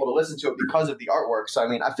get people to listen to it because of the artwork. So, I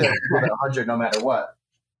mean, I feel like you're at 100 no matter what.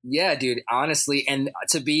 Yeah, dude, honestly. And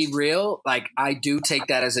to be real, like, I do take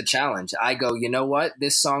that as a challenge. I go, you know what?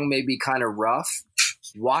 This song may be kind of rough.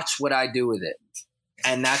 Watch what I do with it.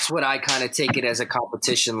 And that's what I kind of take it as a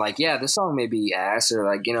competition. Like, yeah, this song may be ass, or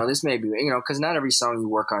like, you know, this may be, you know, because not every song you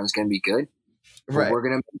work on is going to be good. Right. We're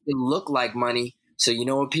going to make it look like money. So you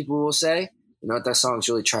know what people will say? You know what, that song's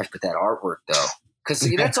really trash, but that artwork though, because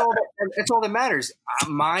that's all that matters.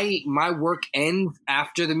 My work ends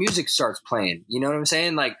after the music starts playing. You know what I'm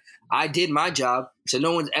saying? Like, I did my job, so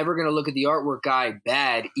no one's ever going to look at the artwork guy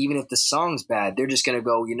bad, even if the song's bad. They're just going to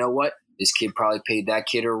go, you know what? This kid probably paid that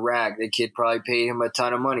kid a rag. The kid probably paid him a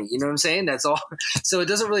ton of money. You know what I'm saying? That's all. So it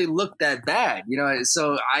doesn't really look that bad, you know?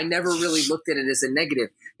 So I never really looked at it as a negative.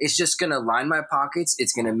 It's just going to line my pockets.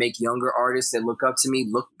 It's going to make younger artists that look up to me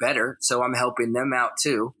look better. So I'm helping them out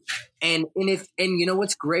too. And you know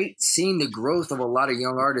what's great? Seeing the growth of a lot of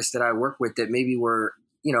young artists that I work with that maybe were,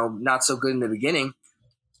 you know, not so good in the beginning,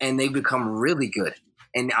 and they become really good.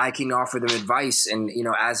 And I can offer them advice, and, you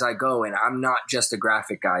know, as I go, and I'm not just a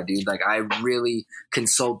graphic guy, dude. Like, I really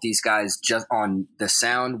consult these guys just on the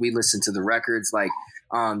sound. We listen to the records. Like,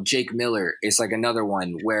 Jake Miller is like another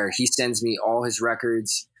one where he sends me all his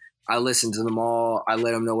records. I listen to them all. I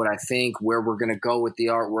let him know what I think, where we're going to go with the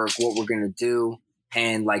artwork, what we're going to do.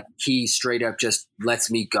 And like, he straight up just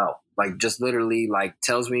lets me go. Like, just literally like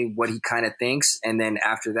tells me what he kind of thinks. And then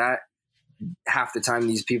after that, half the time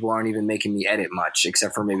these people aren't even making me edit much,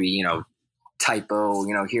 except for maybe, you know, typo,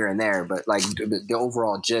 you know, here and there. But like the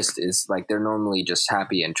overall gist is like, they're normally just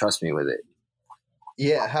happy and trust me with it.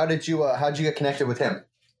 Yeah. How'd you get connected with him?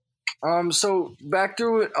 So back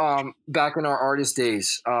in our artist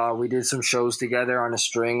days, we did some shows together on a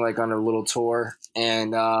string, like on a little tour,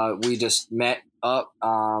 and we just met up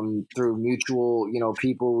through mutual, you know,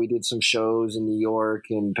 people. We did some shows in New York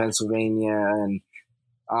and Pennsylvania, and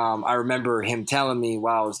I remember him telling me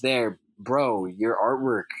while I was there, bro, your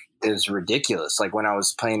artwork is ridiculous. Like, when I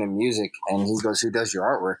was playing him music, and he goes, who does your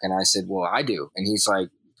artwork? And I said, well, I do. And he's like,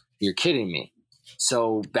 you're kidding me.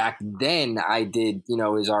 So back then I did, you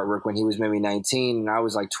know, his artwork when he was maybe 19 and I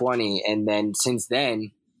was like 20. And then since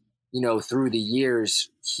then, through the years,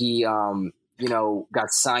 he, got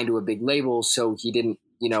signed to a big label. So he didn't,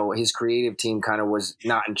 his creative team kind of was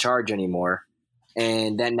not in charge anymore.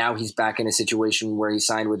 And then now he's back in a situation where he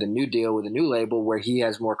signed with a new deal with a new label where he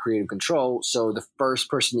has more creative control. So the first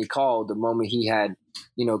person he called the moment he had,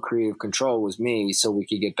 creative control was me, so we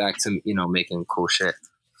could get back to, making cool shit.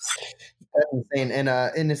 That's insane.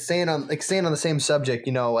 And it's staying on the same subject,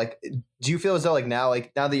 like, do you feel as though now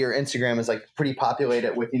that your Instagram is like pretty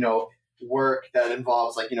populated with, work that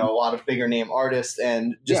involves a lot of bigger name artists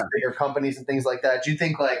and just bigger companies and things like that, do you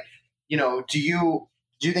think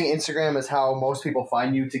do you think Instagram is how most people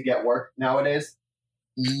find you to get work nowadays?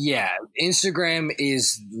 Yeah, Instagram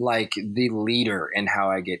is like the leader in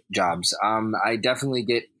how I get jobs. I definitely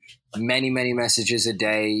get many, many messages a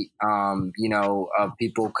day, of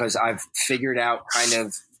people, because I've figured out kind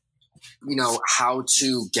of, how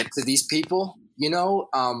to get to these people.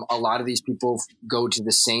 A lot of these people go to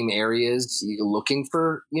the same areas looking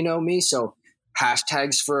for, me. So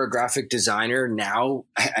hashtags for a graphic designer now,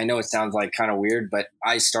 I know it sounds like kind of weird, but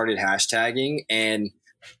I started hashtagging, and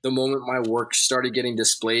the moment my work started getting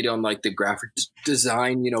displayed on like the graphic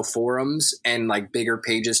design, forums, and like bigger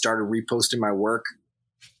pages started reposting my work,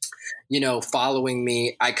 following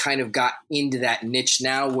me, I kind of got into that niche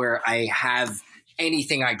now where I have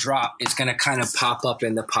anything I drop is going to kind of pop up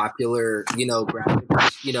in the popular, graphic,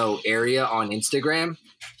 area on Instagram.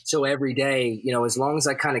 So every day, as long as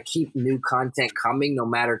I kind of keep new content coming, no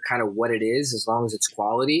matter kind of what it is, as long as it's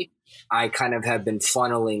quality, I kind of have been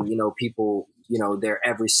funneling, people, there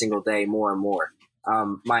every single day, more and more.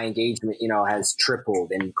 My engagement, has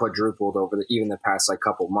tripled and quadrupled over even the past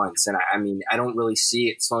couple months. And I don't really see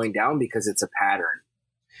it slowing down because it's a pattern.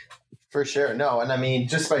 For sure. No. And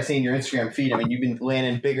just by seeing your Instagram feed, you've been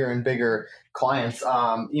landing bigger and bigger clients.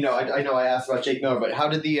 I know I asked about Jake Miller, but how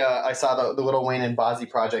did I saw the Lil Wayne and Bozzy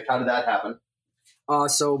project. How did that happen?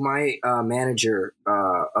 So my manager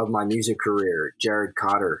of my music career, Jared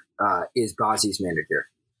Cotter, is Bozzy's manager.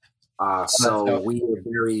 So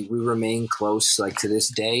we remain close to this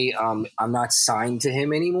day. I'm not signed to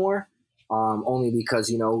him anymore. Only because,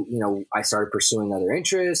 I started pursuing other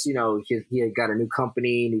interests, he had got a new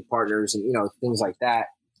company, new partners, and, things like that.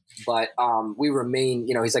 But we remain,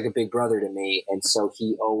 he's like a big brother to me. And so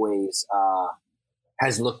he always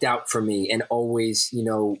has looked out for me and always,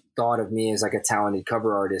 thought of me as like a talented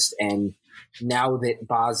cover artist. And now that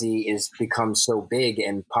Bozzy is become so big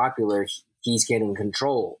and popular, he's getting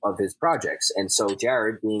control of his projects. And so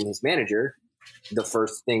Jared, being his manager, the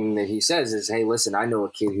first thing that he says is, hey, listen, I know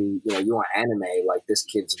a kid who, you want anime, like this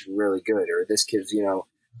kid's really good, or this kid's, you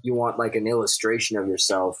want like an illustration of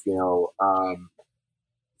yourself, he'll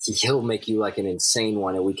make you like an insane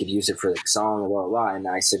one and we could use it for the song, blah, blah, blah. And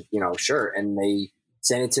I said, sure. And they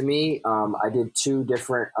sent it to me. I did 2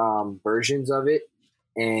 different versions of it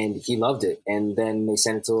and he loved it. And then they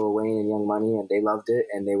sent it to Lil Wayne and Young Money and they loved it.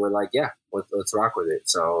 And they were like, yeah, let's rock with it.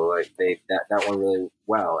 So like that went really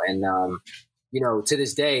well. And, to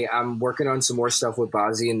this day, I'm working on some more stuff with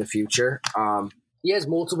Bozzy in the future. He has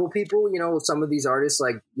multiple people, some of these artists,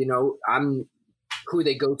 I'm who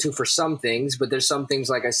they go to for some things, but there's some things,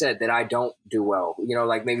 like I said, that I don't do well,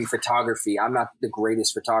 like maybe photography. I'm not the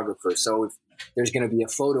greatest photographer. So if there's going to be a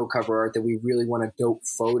photo cover art that we really want a dope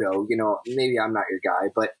photo, maybe I'm not your guy,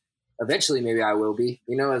 but eventually maybe I will be,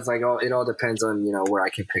 it's like, it all depends on, where I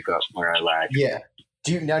can pick up, where I lag. Yeah.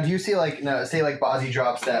 Do you see say Bozzy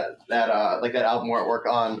drops that album artwork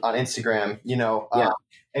on Instagram,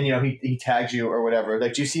 and he tags you or whatever.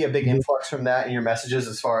 Like, do you see a big influx from that in your messages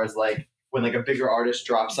as far as like when like a bigger artist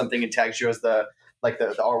drops something and tags you as the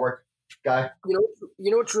artwork guy?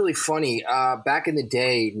 What's really funny? Back in the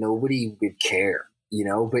day, nobody would care,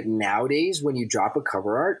 but nowadays when you drop a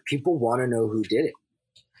cover art, people want to know who did it.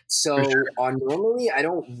 So normally I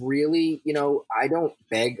don't really, I don't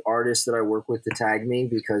beg artists that I work with to tag me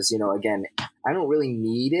because, again, I don't really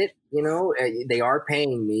need it, they are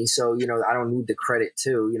paying me. So, I don't need the credit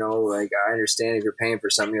too, like I understand if you're paying for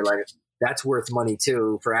something, you're like, that's worth money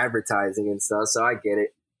too for advertising and stuff. So I get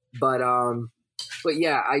it. But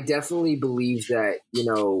yeah, I definitely believe that,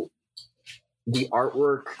 the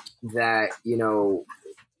artwork that,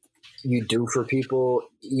 you do for people,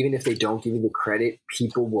 even if they don't give you the credit,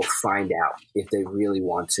 people will find out if they really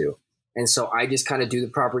want to. And so I just kind of do the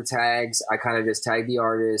proper tags. I kind of just tag the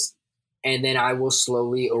artist, and then I will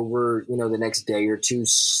slowly over, the next day or two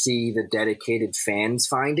see the dedicated fans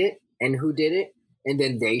find it and who did it. And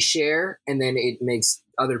then they share, and then it makes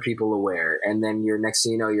other people aware. And then next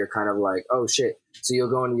thing you know, you're kind of like, oh shit. So you'll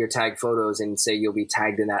go into your tag photos and say you'll be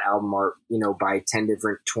tagged in that album art, by 10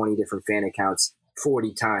 different, 20 different fan accounts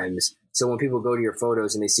 40 times. So when people go to your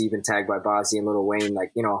photos and they see you've been tagged by Bozzy and Lil Wayne,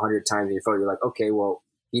 like, 100 times in your photo, you're like, okay, well,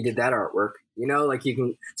 he did that artwork, like you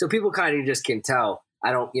can, so people kind of just can tell.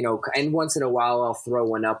 I don't, and once in a while I'll throw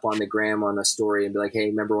one up on the gram on a story and be like, hey,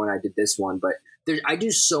 remember when I did this one? But I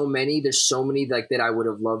do so many, there's so many like that I would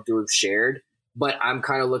have loved to have shared, but I'm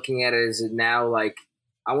kind of looking at it as now, like,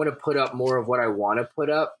 I want to put up more of what I want to put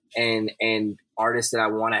up and artists that I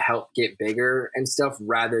want to help get bigger and stuff,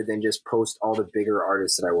 rather than just post all the bigger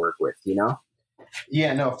artists that I work with,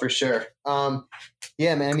 Yeah, no, for sure.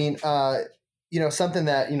 Yeah, man. I mean, something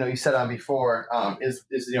that, you said on before is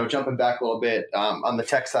jumping back a little bit on the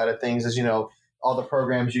tech side of things is, all the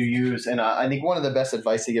programs you use. And I think one of the best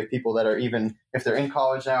advice to give people that are, even if they're in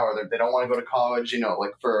college now or they don't want to go to college,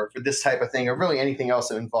 like for this type of thing, or really anything else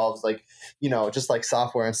that involves like, just like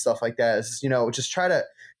software and stuff like that, is, just try to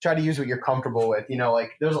use what you're comfortable with.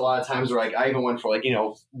 Like there's a lot of times where like I even went for like,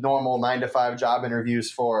 normal 9-to-5 job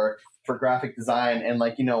interviews for graphic design. And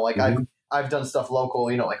like, I've done stuff local,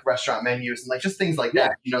 like restaurant menus and like just things like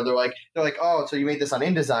that. They're like, oh, so you made this on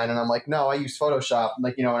InDesign? And I'm like, no, I use Photoshop. And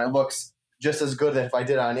like, and it looks just as good as if I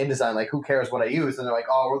did it on InDesign. Like, who cares what I use? And they're like,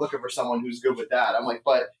 oh, we're looking for someone who's good with that. I'm like,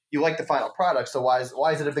 but you like the final product, so why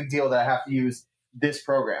is it a big deal that I have to use this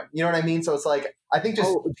program? You know what I mean? So it's like, I think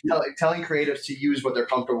just telling creatives to use what they're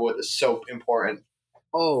comfortable with is so important.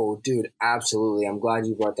 Oh, dude, absolutely. I'm glad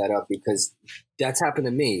you brought that up, because that's happened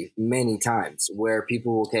to me many times where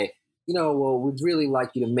people will say, well, we'd really like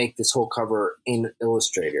you to make this whole cover in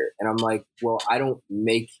Illustrator. And I'm like, well, I don't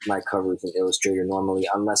make my covers in Illustrator normally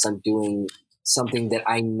unless I'm doing something that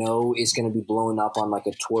I know is going to be blown up on like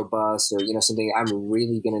a tour bus or, something I'm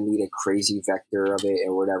really going to need a crazy vector of it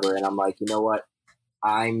or whatever. And I'm like, you know what?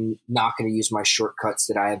 I'm not going to use my shortcuts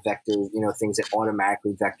that I have vectors, things that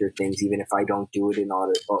automatically vector things, even if I don't do it in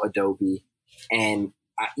Adobe. And,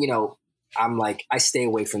 I'm like, I stay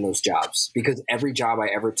away from those jobs, because every job I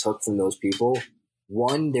ever took from those people,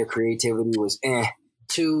 one, their creativity was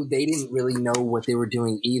two, they didn't really know what they were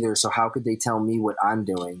doing either. So how could they tell me what I'm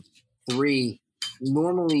doing? Three,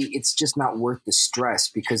 normally it's just not worth the stress,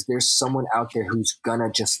 because there's someone out there who's gonna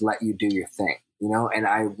just let you do your thing,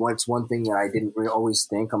 and what's one thing that I didn't really always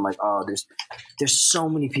think, I'm like, oh, there's so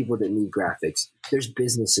many people that need graphics. There's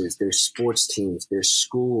businesses, there's sports teams, there's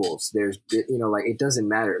schools, there's, like, it doesn't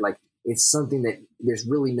matter. Like, it's something that there's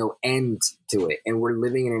really no end to it. And we're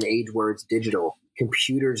living in an age where it's digital.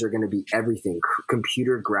 Computers are going to be everything.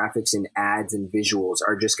 Computer graphics and ads and visuals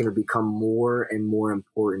are just going to become more and more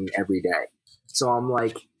important every day. So I'm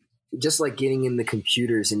like, just like getting in the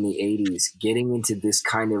computers in the 80s, getting into this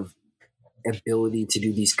kind of ability to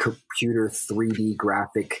do these computer 3D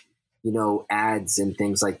graphic, ads and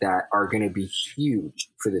things like that are going to be huge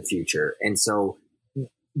for the future. And so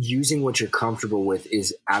using what you're comfortable with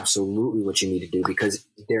is absolutely what you need to do, because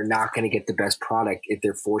they're not going to get the best product if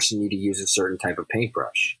they're forcing you to use a certain type of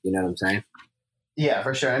paintbrush. You know what I'm saying? Yeah,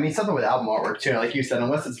 for sure. I mean, something with album artwork too, like you said,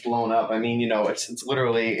 unless it's blown up, I mean, it's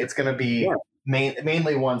literally, it's going to be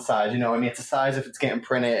mainly one size, I mean, it's a size if it's getting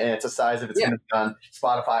printed, and it's a size if it's going to be on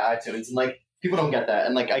Spotify, iTunes. And like, people don't get that.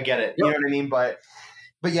 And like, I get it, you know what I mean? But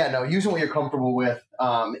yeah, no, using what you're comfortable with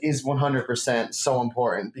is 100% so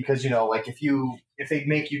important, because, like if they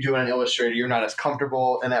make you do it on Illustrator, you're not as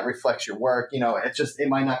comfortable, and that reflects your work. It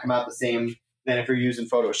might not come out the same than if you're using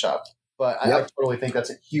Photoshop. But I totally think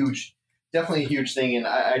that's definitely a huge thing. And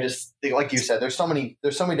I just think, like you said, there's so many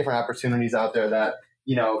different opportunities out there that,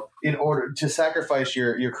 in order to sacrifice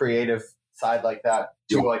your creative side like that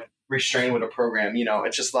to like restrain with a program,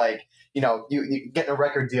 it's just like, you get a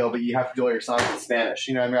record deal, but you have to do all your songs in Spanish.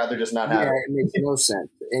 I'd rather just not have it. It makes no sense.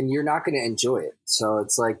 And you're not going to enjoy it. So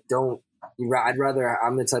it's like,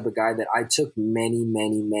 I'm the type of guy that I took many,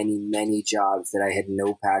 many, many, many jobs that I had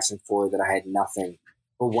no passion for, that I had nothing.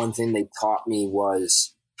 But one thing they taught me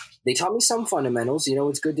some fundamentals.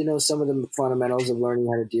 It's good to know some of the fundamentals of learning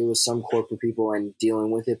how to deal with some corporate people and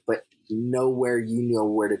dealing with it, but know where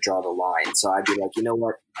to draw the line. So I'd be like, you know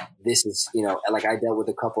what, this is, like I dealt with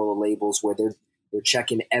a couple of labels where they're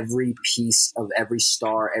checking every piece of every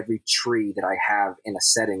star, every tree that I have in a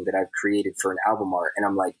setting that I've created for an album art. And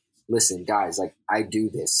I'm like, listen, guys, like I do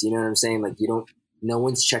this, you know what I'm saying? Like no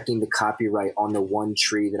one's checking the copyright on the one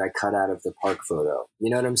tree that I cut out of the park photo. You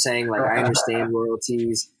know what I'm saying? Like I understand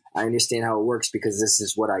royalties. I understand how it works, because this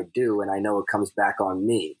is what I do, and I know it comes back on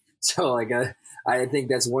me. So like I think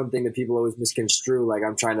that's one thing that people always misconstrue. Like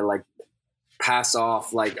I'm trying to like pass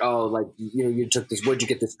off like, oh, like, you know, you took this, where'd you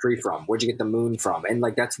get this tree from? Where'd you get the moon from? And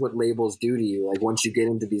like, that's what labels do to you. Like once you get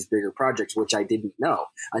into these bigger projects, which I didn't know,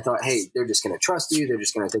 I thought, hey, they're just going to trust you. They're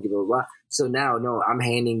just going to take you, blah, blah, blah. So now, no, I'm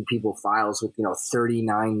handing people files with,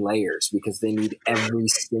 39 layers because they need every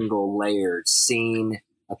single layer seen,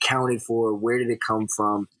 accounted for. Where did it come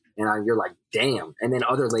from? And you're like, damn. And then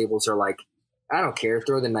other labels are like, I don't care.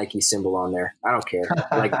 Throw the Nike symbol on there. I don't care.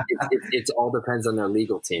 Like it all depends on their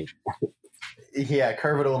legal team. Yeah,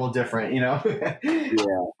 curve it a little different, Yeah.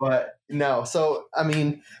 But no, so I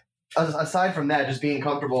mean, aside from that, just being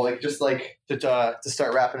comfortable, like just like to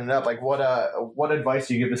start wrapping it up, like what advice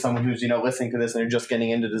do you give to someone who's listening to this and they're just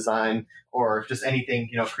getting into design or just anything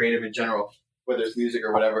creative in general, whether it's music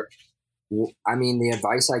or whatever? I mean, the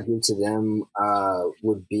advice I give to them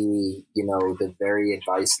would be, the very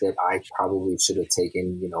advice that I probably should have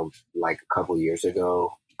taken, like a couple years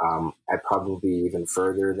ago. I'd probably be even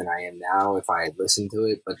further than I am now if I had listened to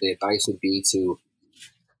it. But the advice would be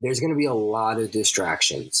there's going to be a lot of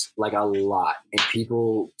distractions, like a lot. And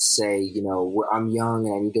people say, I'm young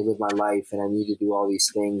and I need to live my life and I need to do all these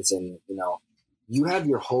things. And, you have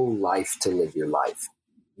your whole life to live your life.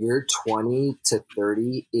 Your 20 to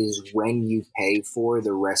 30 is when you pay for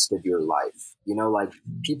the rest of your life. Like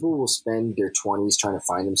people will spend their 20s trying to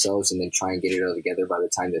find themselves and then try and get it all together by the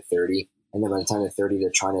time they're 30. And then by the time they're 30,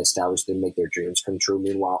 they're trying to establish and make their dreams come true.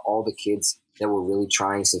 Meanwhile, all the kids that were really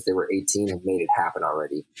trying since they were 18 have made it happen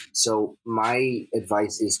already. So my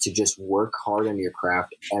advice is to just work hard on your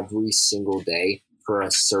craft every single day for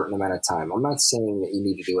a certain amount of time. I'm not saying that you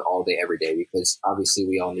need to do it all day, every day, because obviously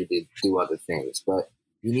we all need to do other things. But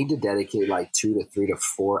you need to dedicate like 2 to 3 to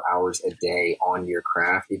 4 hours a day on your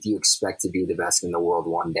craft if you expect to be the best in the world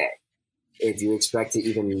one day. If you expect to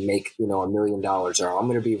even make, $1 million, or I'm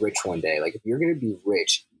going to be rich one day. Like if you're going to be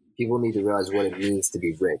rich, people need to realize what it means to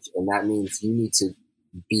be rich. And that means you need to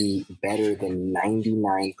be better than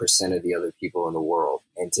 99% of the other people in the world.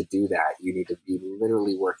 And to do that, you need to be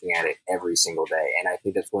literally working at it every single day. And I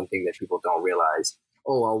think that's one thing that people don't realize.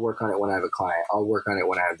 Oh, I'll work on it when I have a client. I'll work on it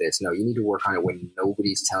when I have this. No, you need to work on it when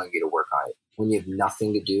nobody's telling you to work on it. When you have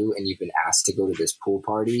nothing to do and you've been asked to go to this pool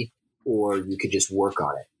party, or you could just work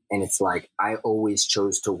on it. And it's like, I always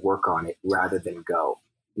chose to work on it rather than go.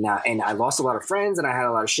 Now, and I lost a lot of friends and I had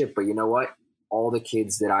a lot of shit, but you know what? All the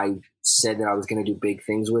kids that I said that I was going to do big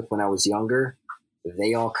things with when I was younger,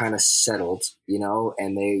 they all kind of settled,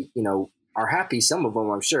 and they, are happy. Some of them,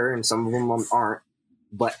 I'm sure, and some of them aren't.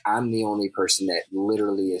 But I'm the only person that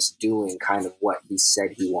literally is doing kind of what he said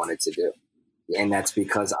he wanted to do. And that's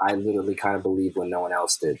because I literally kind of believe when no one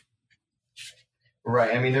else did.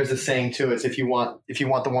 Right. I mean, there's a saying too, is if you want the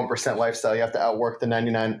 1% lifestyle, you have to outwork the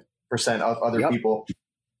 99% of other people.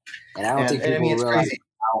 And I don't think people realize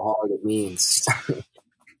how hard it means.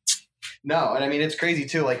 No. And I mean, it's crazy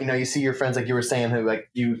too. Like, you see your friends, like you were saying, who like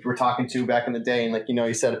you were talking to back in the day. And like,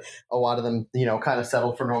 you said a lot of them, kind of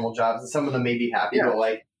settled for normal jobs, and some of them may be happy, but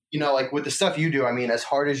like, like with the stuff you do, I mean, as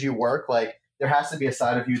hard as you work, like there has to be a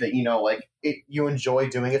side of you that, you enjoy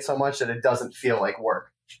doing it so much that it doesn't feel like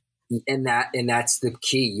work. And that's the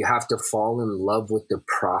key. You have to fall in love with the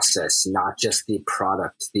process, not just the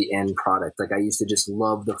product, the end product. Like I used to just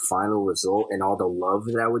love the final result and all the love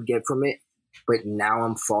that I would get from it. But now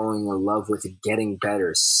I'm falling in love with getting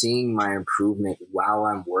better, seeing my improvement while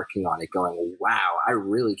I'm working on it, going, wow, I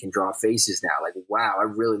really can draw faces now. Like, wow,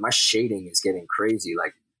 my shading is getting crazy.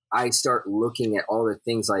 Like I start looking at all the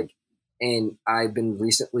things and I've been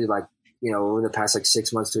recently over the past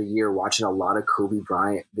 6 months to a year, watching a lot of Kobe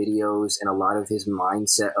Bryant videos and a lot of his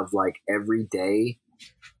mindset of every day,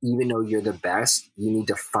 even though you're the best, you need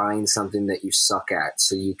to find something that you suck at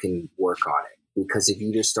so you can work on it. Because if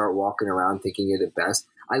you just start walking around thinking you're the best,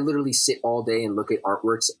 I literally sit all day and look at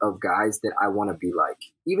artworks of guys that I want to be like,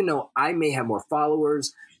 even though I may have more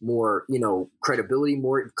followers, more, credibility,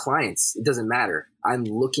 more clients. It doesn't matter. I'm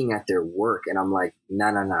looking at their work and I'm like,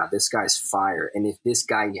 nah, this guy's fire. And if this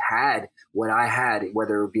guy had what I had,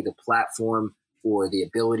 whether it would be the platform or the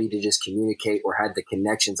ability to just communicate or had the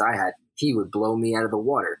connections I had, he would blow me out of the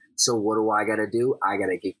water. So what do I got to do? I got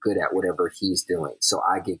to get good at whatever he's doing. So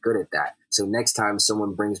I get good at that. So next time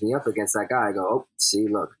someone brings me up against that guy, I go, oh, see,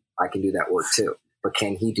 look, I can do that work too. But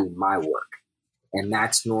can he do my work? And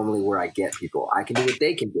that's normally where I get people. I can do what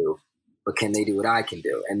they can do, but can they do what I can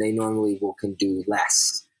do? And they normally can do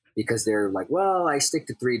less because they're like, well, I stick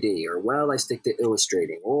to 3D, or well, I stick to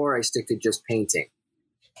illustrating, or I stick to just painting.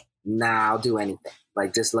 Nah, I'll do anything.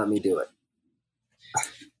 Just let me do it.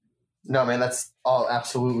 No, man, that's all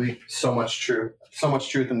absolutely so much truth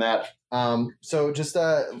in that. So just,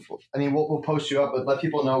 we'll post you up, but let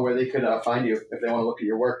people know where they could find you if they want to look at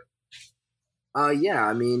your work. Yeah,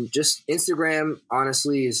 I mean, just Instagram,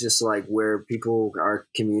 honestly, is just like where people are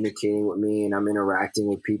communicating with me and I'm interacting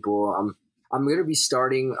with people. I'm going to be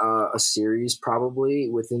starting a series probably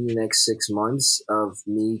within the next 6 months of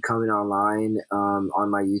me coming online on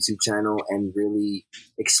my YouTube channel and really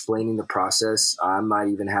explaining the process. I might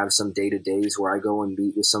even have some day-to-days where I go and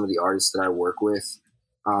meet with some of the artists that I work with,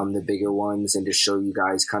 the bigger ones, and just show you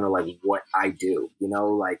guys kind of like what I do,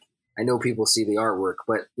 like I know people see the artwork,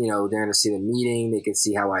 but they're going to see the meeting. They can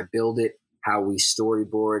see how I build it, how we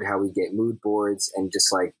storyboard, how we get mood boards, and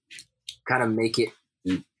just like kind of make it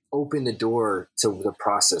open the door to the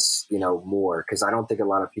process, more. Cause I don't think a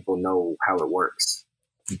lot of people know how it works.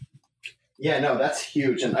 Yeah, no, that's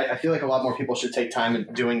huge. And I feel like a lot more people should take time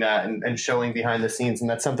in doing that and showing behind the scenes. And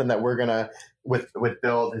that's something that we're going to, with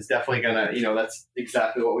Build, is definitely going to, that's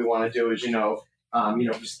exactly what we want to do is,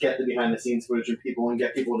 just get the behind the scenes footage of people and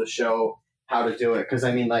get people to show how to do it. Cause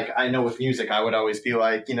I mean, like, I know with music, I would always be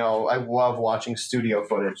like, I love watching studio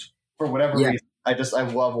footage for whatever reason. I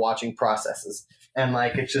love watching processes, and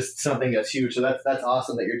like, it's just something that's huge. So that's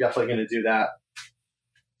awesome that you're definitely going to do that.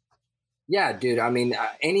 Yeah, dude. I mean,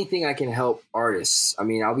 anything I can help artists. I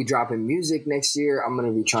mean, I'll be dropping music next year. I'm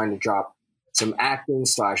going to be trying to drop some acting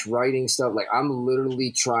 / writing stuff. Like, I'm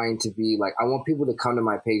literally trying to be like, I want people to come to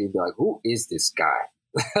my page and be like, who is this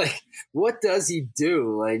guy? Like, what does he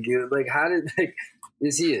do? Like, how did, like,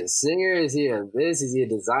 is he a singer? Is he a this? Is he a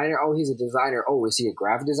designer? Oh, he's a designer. Oh, is he a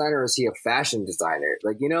graphic designer or is he a fashion designer?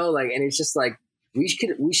 Like, and it's just like, we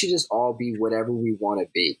should just all be whatever we want to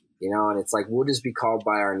be, and it's like, we'll just be called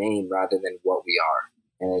by our name rather than what we are.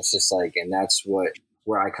 And it's just like, and that's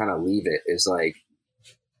where I kind of leave it is like,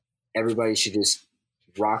 everybody should just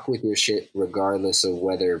rock with your shit regardless of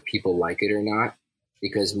whether people like it or not,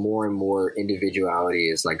 because more and more individuality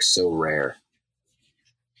is like so rare.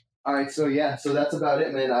 All right. So that's about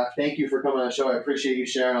it, man. Thank you for coming on the show. I appreciate you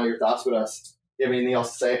sharing all your thoughts with us. Do you have anything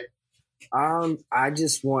else to say? I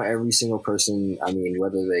just want every single person, I mean,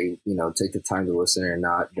 whether they, take the time to listen or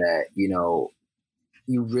not, that,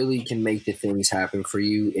 you really can make the things happen for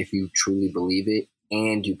you if you truly believe it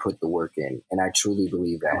and you put the work in. And I truly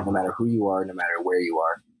believe that no matter who you are, no matter where you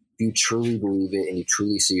are, if you truly believe it and you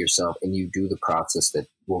truly see yourself and you do the process that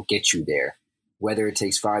will get you there, whether it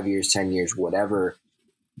takes 5 years, 10 years, whatever,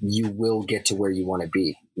 you will get to where you want to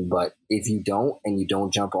be. But if you don't, and you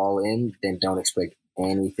don't jump all in, then don't expect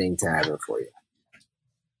anything to happen for you.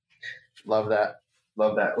 Love that.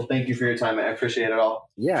 Well, thank you for your time, man. I appreciate it all.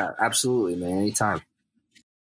 Yeah, absolutely, man. Anytime.